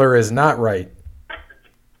 Malcolm Butler is not right.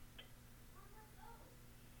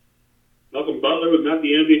 Malcolm Butler was not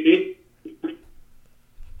the MVP?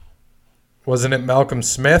 Wasn't it Malcolm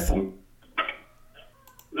Smith?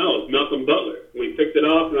 No, it's Malcolm Butler. We picked it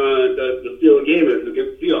off to steal the game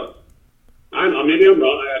against the Seahawks. I don't know. Maybe I'm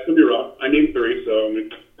wrong. I could be wrong. I named 3, so I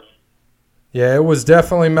mean. Yeah, it was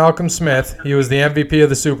definitely Malcolm Smith. He was the MVP of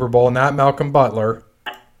the Super Bowl, not Malcolm Butler.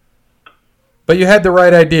 But you had the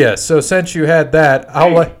right idea. So since you had that,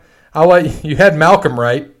 I'll let you had Malcolm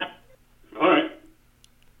right. All right.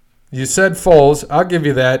 You said Foles. I'll give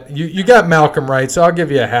you that. You got Malcolm right, so I'll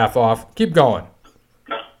give you a half off. Keep going.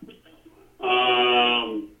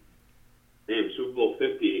 Damn, Super Bowl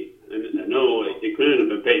 50. I know it couldn't have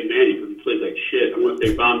been Peyton Manning because he played like shit. I'm going to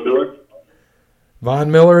say Von Miller.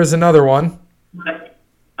 Von Miller is another one.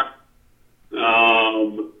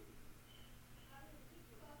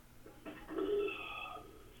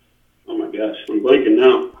 Oh my gosh, I'm blanking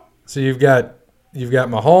now. So you've got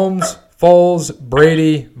Mahomes, Foles,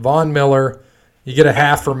 Brady, Von Miller. You get a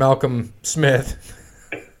half for Malcolm Smith.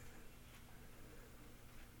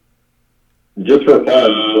 Just for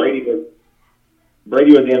fun,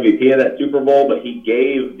 Brady was the MVP of that Super Bowl, but he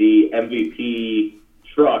gave the MVP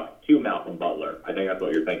truck to Malcolm Butler. I think that's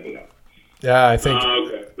what you're thinking of. Yeah, I think.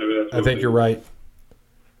 Okay. Maybe that's I think you're right.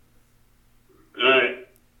 All right.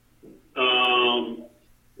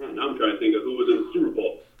 Now I'm trying to think of who was in the Super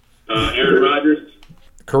Bowl. Aaron Rodgers.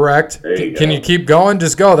 Correct. You Can go. you keep going?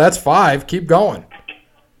 Just go. That's 5. Keep going.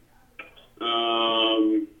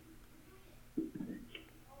 Oh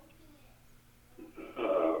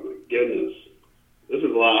my goodness, this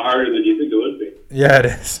is a lot harder than you think it would be. Yeah, it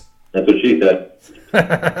is. That's what she said.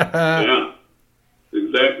 Yeah,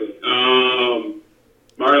 exactly.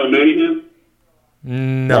 Mario Manningham.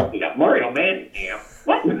 No. You got Mario Manningham.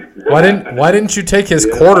 What? Why didn't you take his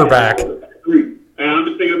quarterback? And I'm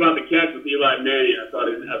just thinking about the catch with Eli Manning. I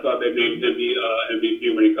thought they named him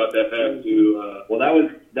MVP when he caught that pass to. Well, that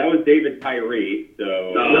was David Tyree.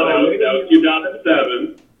 So No, that was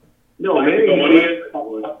 2007. No, I think the one he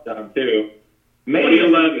touchdown too.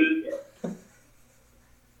 2011.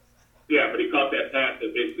 Yeah, but he caught that pass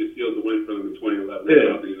that basically sealed the win for them in 2011.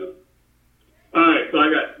 Yeah. All right, so I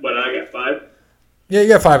got 5. Yeah, you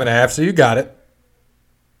got 5.5, so you got it.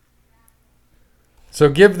 So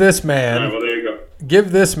give this All right, man, well there you go.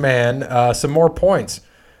 give this man some more points.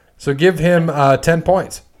 So give him 10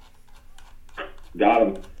 points. Got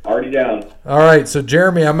him. Already down. All right, so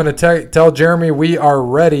Jeremy, I'm going to tell Jeremy we are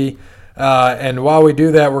ready. And while we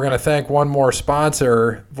do that, we're going to thank one more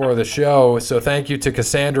sponsor for the show. So thank you to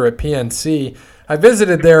Cassandra at PNC. I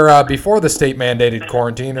visited there before the state-mandated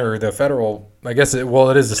quarantine, or the federal, I guess, it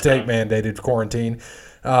is the state-mandated quarantine.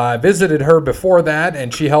 I visited her before that,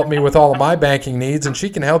 and she helped me with all of my banking needs, and she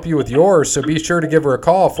can help you with yours. So be sure to give her a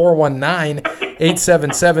call,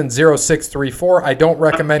 419-877-0634. I don't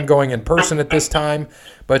recommend going in person at this time,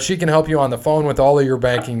 but she can help you on the phone with all of your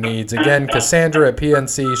banking needs. Again, Cassandra at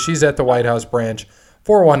PNC. She's at the White House branch,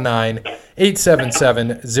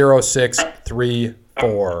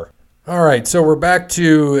 419-877-0634. All right, so we're back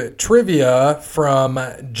to trivia from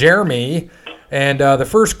Jeremy. And the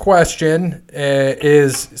first question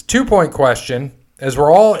is a 2-point question. As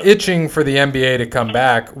we're all itching for the NBA to come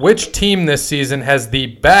back, which team this season has the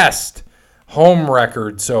best home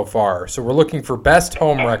record so far? So we're looking for best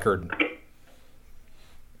home record.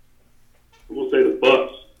 We'll say the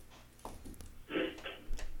Bucks.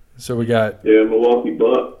 So we got, Yeah, Milwaukee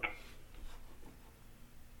Bucks.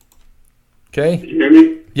 okay. Did you hear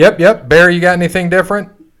me? Yep. Bear, you got anything different?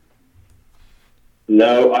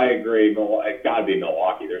 No, I agree. It's got to be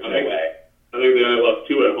Milwaukee. There's no way. I think they only left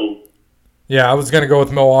 2 at home. Yeah, I was going to go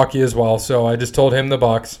with Milwaukee as well, so I just told him the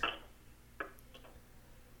Bucks.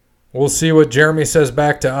 We'll see what Jeremy says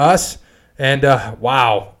back to us. And,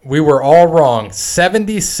 wow, we were all wrong.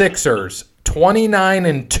 76ers,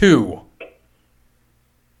 29-2.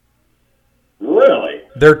 Really?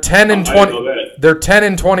 They're 10 and I didn't know 20. that. They're 10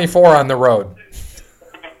 and 24 on the road.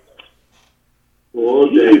 Oh,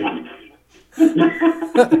 Jason.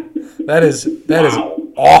 That is Wow.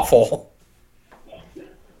 awful.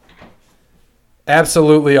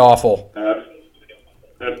 Absolutely awful.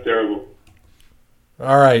 That's terrible.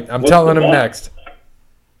 All right, I'm What's telling the him Bucks? next.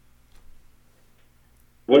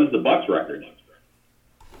 What is the Bucks record?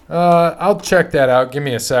 I'll check that out. Give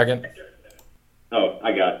me a second. Oh,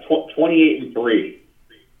 I got 28-3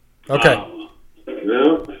 Okay.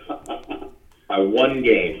 No. by 1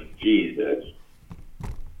 game. Jesus.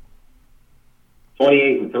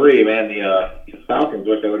 28-3, man. The Falcons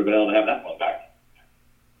wish they would have been able to have that one back.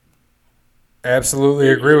 Absolutely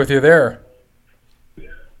agree with you there.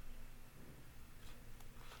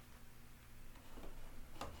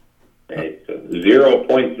 Hey, so 0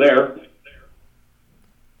 points there.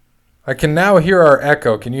 I can now hear our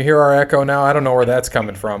echo. Can you hear our echo now? I don't know where that's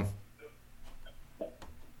coming from.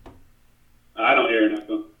 I don't hear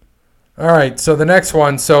nothing. All right, so the next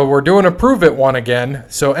one. So we're doing a Prove It one again.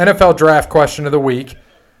 So NFL Draft question of the week.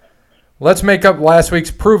 Let's make up last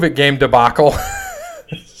week's Prove It game debacle.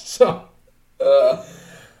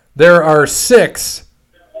 There are 6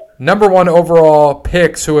 number 1 overall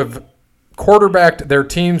picks who have quarterbacked their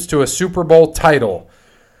teams to a Super Bowl title.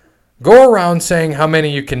 Go around saying how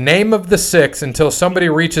many you can name of the 6 until somebody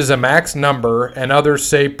reaches a max number and others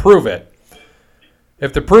say prove it.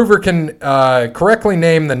 If the prover can correctly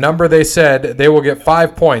name the number they said, they will get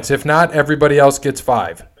 5 points. If not, everybody else gets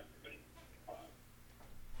 5.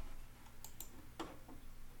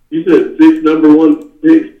 You said 6 number 1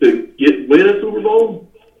 picks to win a Super Bowl?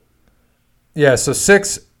 Yeah, so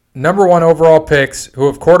 6 number 1 overall picks who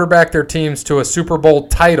have quarterbacked their teams to a Super Bowl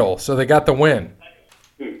title, so they got the win.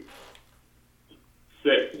 6.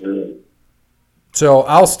 So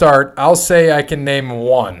I'll start. I'll say I can name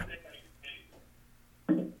 1.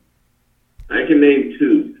 I can name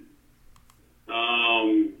 2.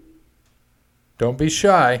 Don't be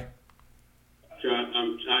shy.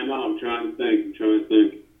 I'm trying to think.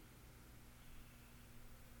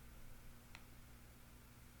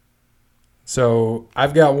 So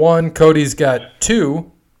I've got 1. Cody's got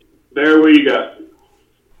 2. Bear, what you got?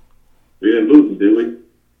 We didn't lose, did we?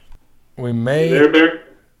 We may Bear?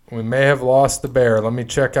 have lost the bear. Let me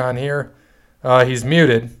check on here. He's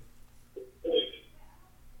muted.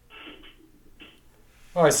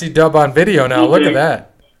 Oh, I see Dub on video now. Look at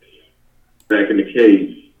that. Back in the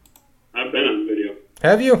cage. I've been on video.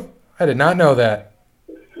 Have you? I did not know that.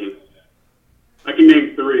 I can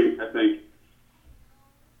name 3, I think.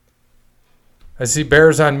 I see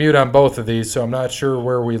Bear's on mute on both of these, so I'm not sure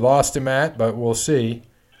where we lost him at, but we'll see.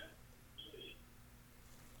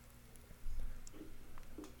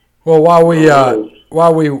 Well, while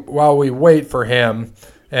we wait for him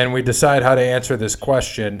and we decide how to answer this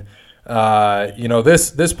question,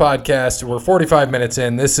 this podcast, we're 45 minutes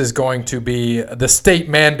in. This is going to be the state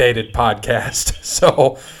mandated podcast.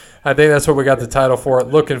 So I think that's what we got the title for it.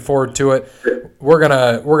 Looking forward to it. We're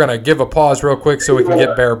gonna give a pause real quick so we can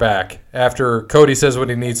get Bear back after Cody says what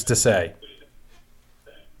he needs to say.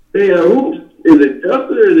 Hey, who is it?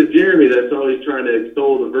 Justin or is it Jeremy that's always trying to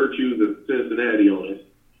extol the virtues of Cincinnati on us?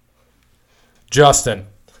 Justin.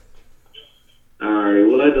 All right,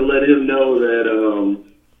 we'll have to let him know that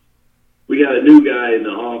we got a new guy in the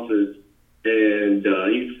office, and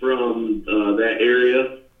he's from that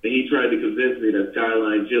area, and he tried to convince me that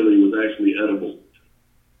Skyline chili was actually edible,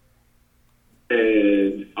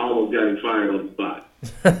 and I almost got him fired on the spot.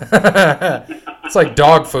 It's like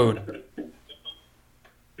dog food.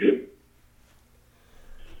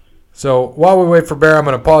 So while we wait for Bear, I'm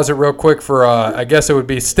going to pause it real quick for, I guess it would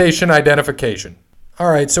be station identification. All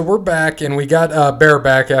right, so we're back, and we got Bear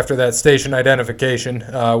back after that station identification,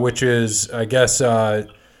 which is, I guess,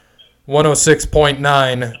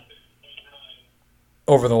 106.9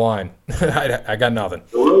 over the line. I got nothing.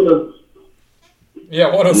 Corona. Yeah,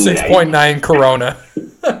 106.9 Corona.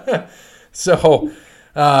 So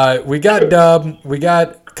we got Dub, we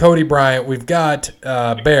got Cody Bryant, we've got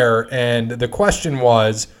Bear, and the question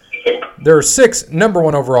was, there are 6 number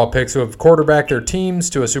 1 overall picks who have quarterbacked their teams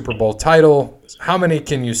to a Super Bowl title. How many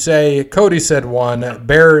can you say? Cody said 1.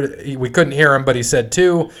 Bear, we couldn't hear him, but he said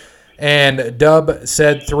 2. And Dub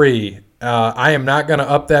said 3. I am not going to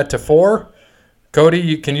up that to 4.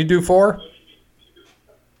 Cody, can you do 4?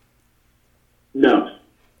 No.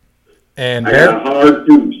 And I Bear? got hard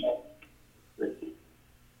to.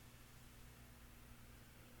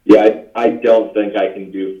 Yeah, I don't think I can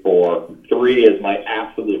do 4. 3 is my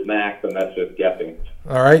absolute max, and that's just guessing.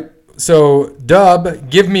 All right. So, Dub,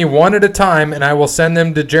 give me 1 at a time, and I will send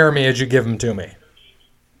them to Jeremy as you give them to me.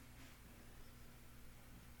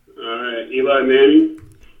 All right, Eli Manning.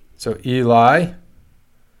 So, Eli.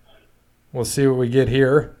 We'll see what we get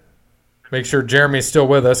here. Make sure Jeremy's still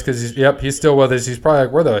with us because, he's still with us. He's probably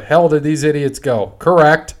like, where the hell did these idiots go?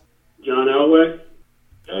 Correct. John Elway.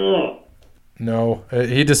 Oh. No.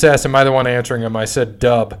 He just asked, am I the one answering him? I said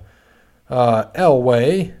Dub.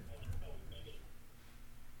 Elway.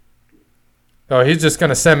 Oh, he's just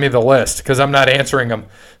going to send me the list because I'm not answering him.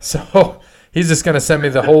 So he's just going to send me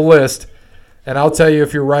the whole list, and I'll tell you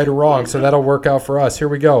if you're right or wrong. So that'll work out for us. Here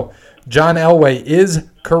we go. John Elway is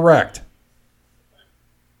correct.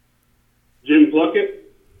 Jim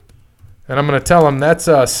Plunkett. And I'm going to tell him that's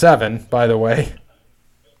 7, by the way.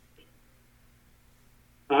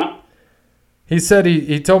 Huh? He said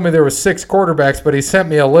he told me there was 6 quarterbacks, but he sent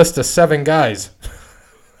me a list of 7 guys.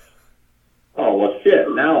 Oh, well, shit.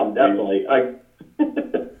 Now I'm definitely...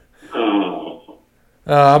 Oh.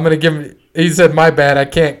 I'm going to give him... He said, my bad, I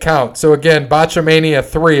can't count. So, again, Botchamania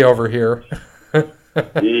 3 over here.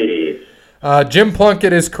 Yeah. Jim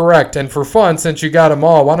Plunkett is correct. And for fun, since you got them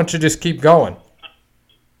all, why don't you just keep going?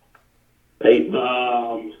 Peyton.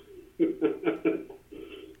 That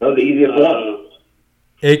was the easiest one.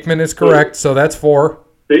 Aikman is correct, so that's 4.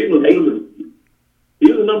 Peyton was he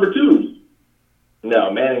was the number 2.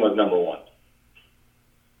 No, Manning was number 1.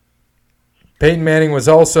 Peyton Manning was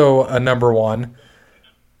also a number 1.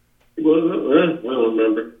 He was, I don't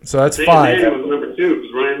remember. So that's Peyton 5. Manning was number 2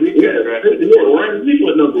 because Ryan Leaf Yeah, got drafted. Ryan Leaf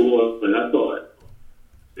was number 1, I thought.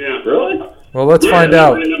 Yeah. Really? Well, let's find Ryan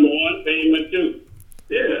out. went number 1. Peyton went 2.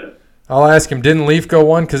 Yeah. I'll ask him, didn't Leaf go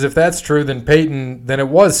 1? Because if that's true, then it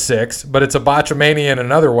was 6, but it's a Botchamania in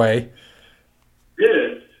another way.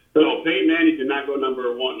 Yeah. So Peyton Manning did not go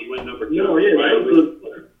number 1. He went number 2. No, yeah, Ryan Leaf.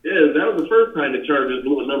 that was the first time the Chargers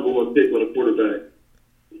blew a number 1 pick with a quarterback.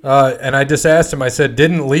 And I just asked him, I said,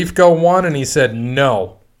 didn't Leaf go 1? And he said,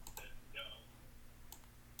 no.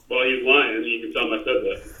 Well, he's lying. You can tell him I said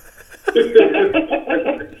that.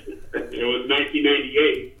 It was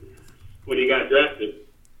 1998 when he got drafted.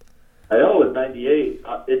 I know, it was 98.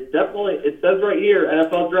 It's definitely, it says right here,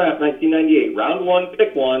 NFL Draft 1998. Round 1,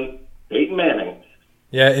 pick 1, Peyton Manning.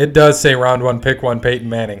 Yeah, it does say round 1, pick 1, Peyton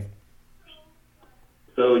Manning.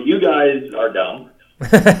 So you guys are dumb. I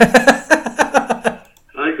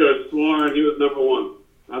could have sworn he was number 1.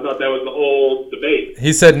 I thought that was the whole debate.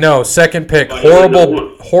 He said no, second pick. But he was number Horrible,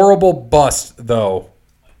 1. horrible bust, though.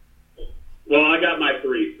 Well, I got my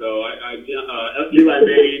 3. So Eli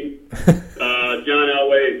Manning, John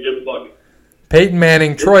Elway, and Jim Plunkett. Peyton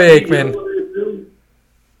Manning, Troy Aikman.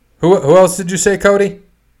 Who else did you say, Cody?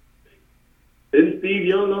 Isn't Steve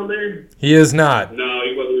Young on there? He is not. No,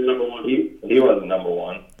 he wasn't number 1. He wasn't number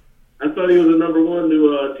 1. I thought he was the number 1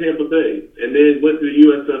 to Tampa Bay, and then went to the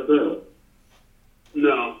USFL.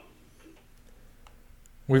 No.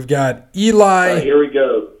 We've got All right, Eli, here we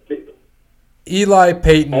go.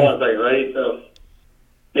 Peyton. Hold on a second, ready? So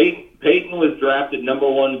Peyton was drafted number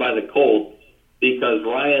 1 by the Colts because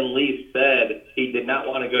Ryan Leaf said he did not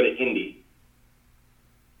want to go to Indy.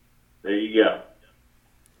 There you go.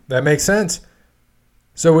 That makes sense.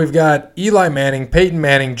 So we've got Eli Manning, Peyton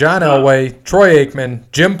Manning, John Elway, Troy Aikman,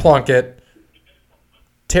 Jim Plunkett,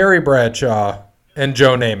 Terry Bradshaw, and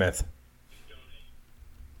Joe Namath.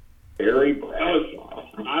 Terry Bradshaw.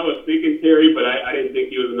 I was thinking Terry, but I didn't think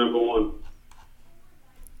he was the number one.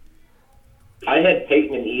 I had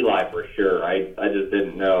Peyton and Eli for sure. I just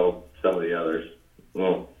didn't know some of the others.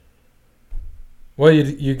 Well,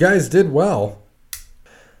 you guys did well.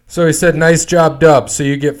 So he said, nice job, Dub. So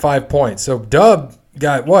you get 5 points. So Dub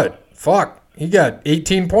got what? Fuck. He got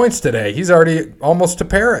 18 points today. He's already almost to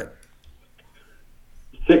Parrot.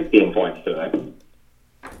 16 points today.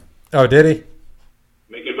 Oh, did he?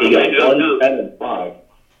 Making my He way got down. 1, 10, and 5.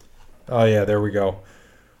 Oh, yeah, there we go.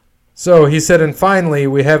 So he said, and finally,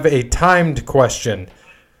 we have a timed question.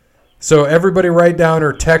 So everybody write down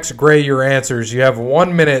or text Gray your answers. You have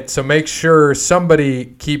 1 minute, so make sure somebody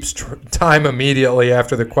keeps time immediately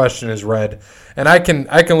after the question is read. And I can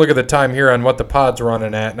look at the time here on what the pod's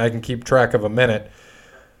running at, and I can keep track of a minute.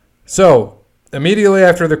 So immediately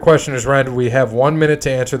after the question is read, we have 1 minute to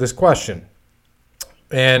answer this question.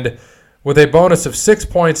 And with a bonus of 6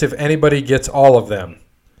 points if anybody gets all of them.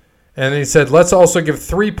 And he said, let's also give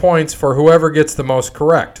 3 points for whoever gets the most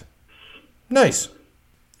correct. Nice.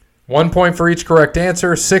 1 point for each correct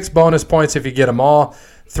answer, 6 bonus points if you get them all,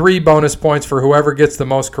 3 bonus points for whoever gets the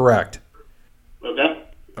most correct. Okay.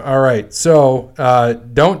 All right, so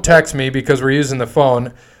don't text me because we're using the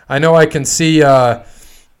phone. I know I can see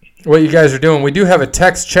what you guys are doing. We do have a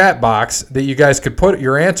text chat box that you guys could put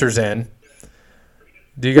your answers in.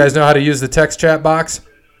 Do you guys know how to use the text chat box?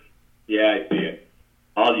 Yeah, I see it.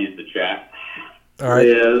 I'll use the chat. All right.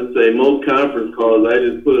 Yeah, let's say most conference calls, I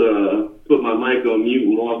just put my mic on mute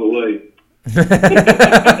and walk away.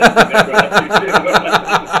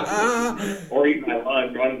 Or eat my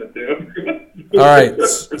lunch, one of the two. All right,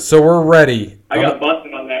 so we're ready. I got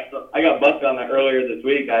busted on that. I got busted on that earlier this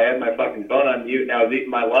week. I had my fucking phone on mute, and I was eating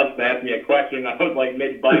my lunch. They asked me a question. I was like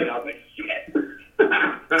mid-bite. I was like, shit.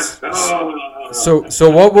 So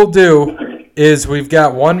what we'll do is we've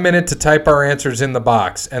got 1 minute to type our answers in the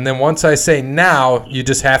box, and then once I say now, you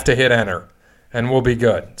just have to hit enter, and we'll be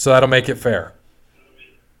good. So that'll make it fair.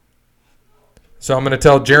 So I'm going to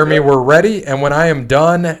tell Jeremy we're ready, and when I am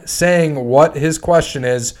done saying what his question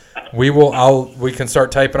is, we can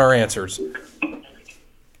start typing our answers.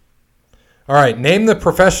 All right, name the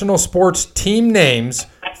professional sports team names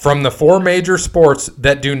from the 4 major sports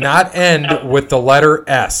that do not end with the letter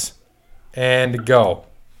S. And go.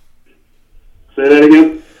 Say that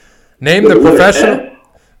again? Name the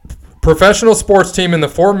professional sports team in the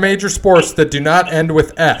 4 major sports that do not end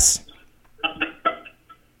with S.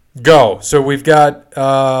 Go. So we've got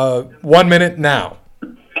 1 minute now.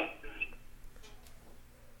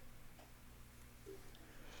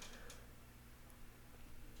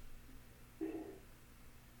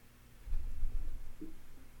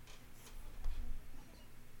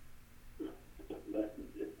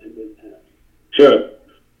 Sure.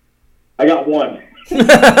 I got 1.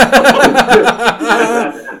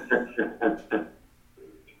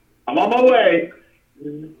 I'm on my way.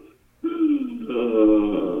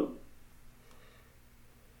 Oh,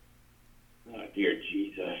 dear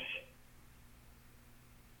Jesus.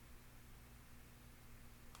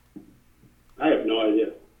 I have no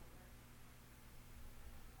idea.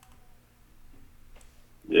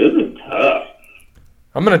 This is tough.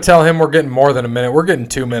 I'm going to tell him we're getting more than a minute. We're getting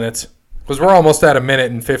 2 minutes because we're almost at a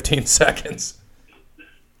minute and 15 seconds.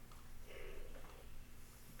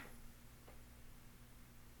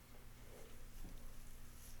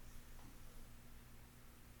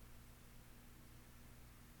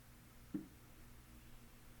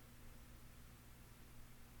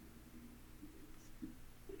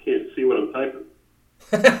 Can't see what I'm typing.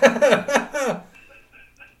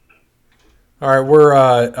 All right, we're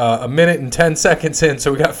a minute and 10 seconds in,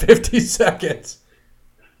 so we got 50 seconds.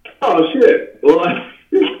 Oh, shit. Well,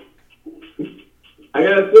 I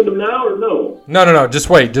got to send them now or no? No. Just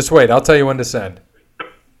wait. I'll tell you when to send.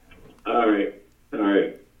 All right.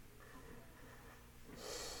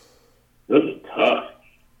 This is tough.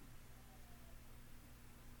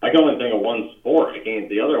 I can only think of one sport. I can't.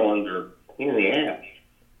 The other ones are pain in the ass.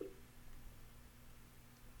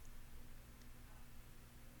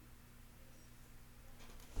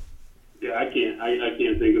 Yeah, I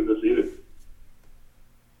can't think of this either.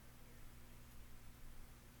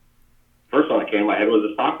 First one that came to my head was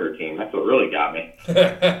a soccer team. That's what really got me.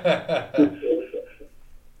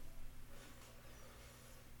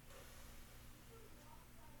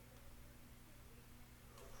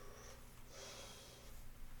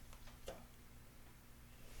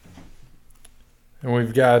 And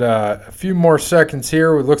we've got a few more seconds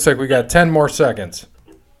here. It looks like we got 10 more seconds.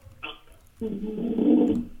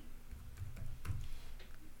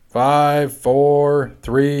 5, 4,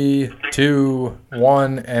 3, 2,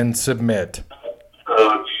 1, and submit.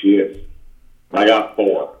 Oh, shit. I got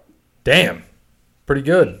 4. Damn. Pretty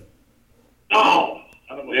good. Oh!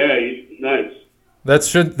 Yeah, nice. That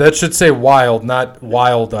should say wild, not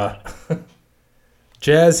wilda.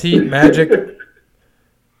 Jazz, Heat, Magic,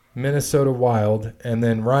 Minnesota Wild. And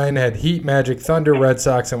then Ryan had Heat, Magic, Thunder, Red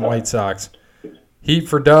Sox, and White Sox. Heat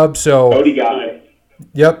for Dub, so... Cody got it.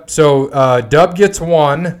 Yep, so Dub gets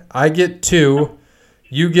 1, I get 2,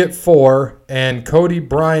 you get 4, and Cody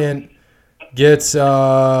Bryant gets,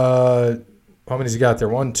 how many's he got there?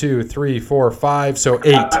 1, 2, 3, 4, 5, so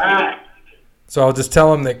 8. So I'll just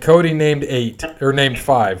tell him that Cody named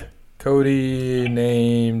 5. Cody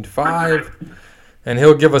named 5, and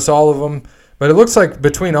he'll give us all of them. But it looks like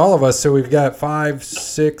between all of us, so we've got 5,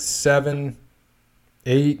 6, 7,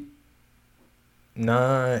 8,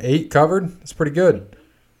 8 covered. That's pretty good.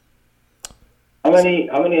 How many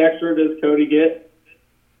extra does Cody get?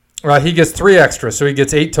 He gets 3 extra, so he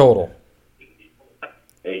gets 8 total.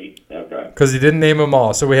 8, okay. Because he didn't name them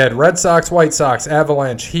all. So we had Red Sox, White Sox,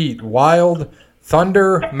 Avalanche, Heat, Wild,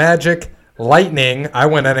 Thunder, Magic, Lightning. I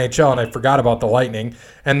went NHL and I forgot about the Lightning.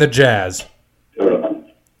 And the Jazz.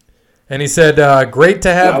 And he said, great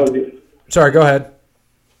to have... Sorry, go ahead.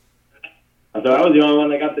 I thought I was the only one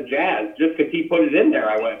that got the Jazz. Just because he put it in there,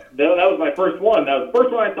 I went. That was my first one. That was the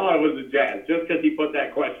first one I thought it was the Jazz, just because he put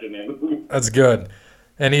that question in. That's good.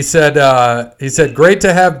 And he said, great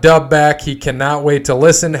to have Dub back. He cannot wait to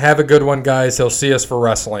listen. Have a good one, guys. He'll see us for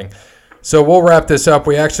wrestling. So we'll wrap this up.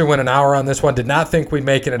 We actually went an hour on this one. Did not think we'd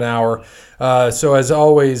make it an hour. So as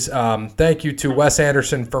always, thank you to Wes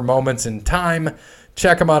Anderson for Moments in Time.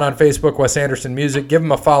 Check him out on Facebook, Wes Anderson Music. Give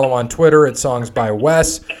him a follow on Twitter at Songs by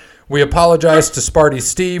Wes. We apologize to Sparty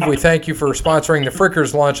Steve. We thank you for sponsoring the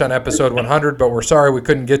Frickers Lunch on episode 100, but we're sorry we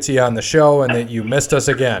couldn't get to you on the show and that you missed us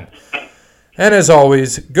again. And as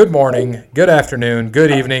always, good morning, good afternoon, good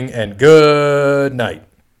evening, and good night.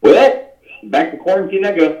 What? Back to quarantine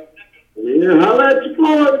I go. Yeah, holla at your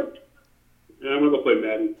boy. Yeah, I'm going to go play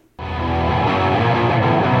Madden.